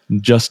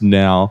just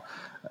now.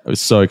 I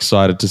was so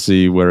excited to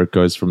see where it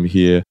goes from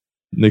here.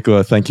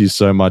 Nicola, thank you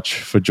so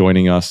much for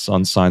joining us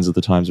on Signs of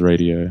the Times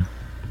Radio.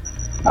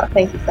 Oh,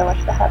 thank you so much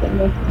for having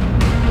me.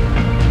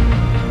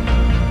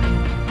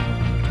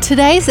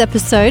 Today's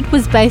episode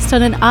was based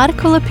on an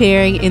article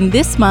appearing in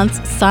this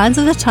month's Signs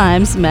of the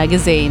Times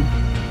magazine.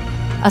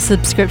 A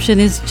subscription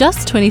is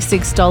just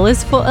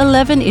 $26 for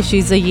 11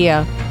 issues a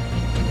year.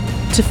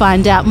 To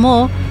find out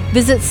more,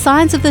 visit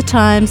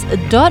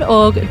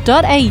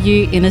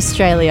signsofthetimes.org.au in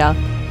Australia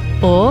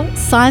or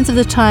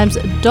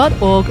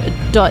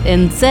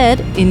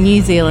signsofthetimes.org.nz in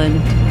New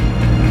Zealand.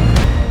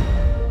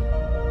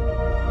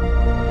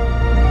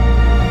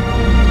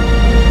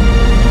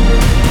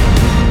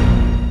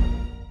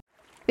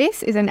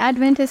 This is an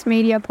Adventist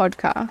Media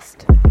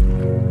podcast.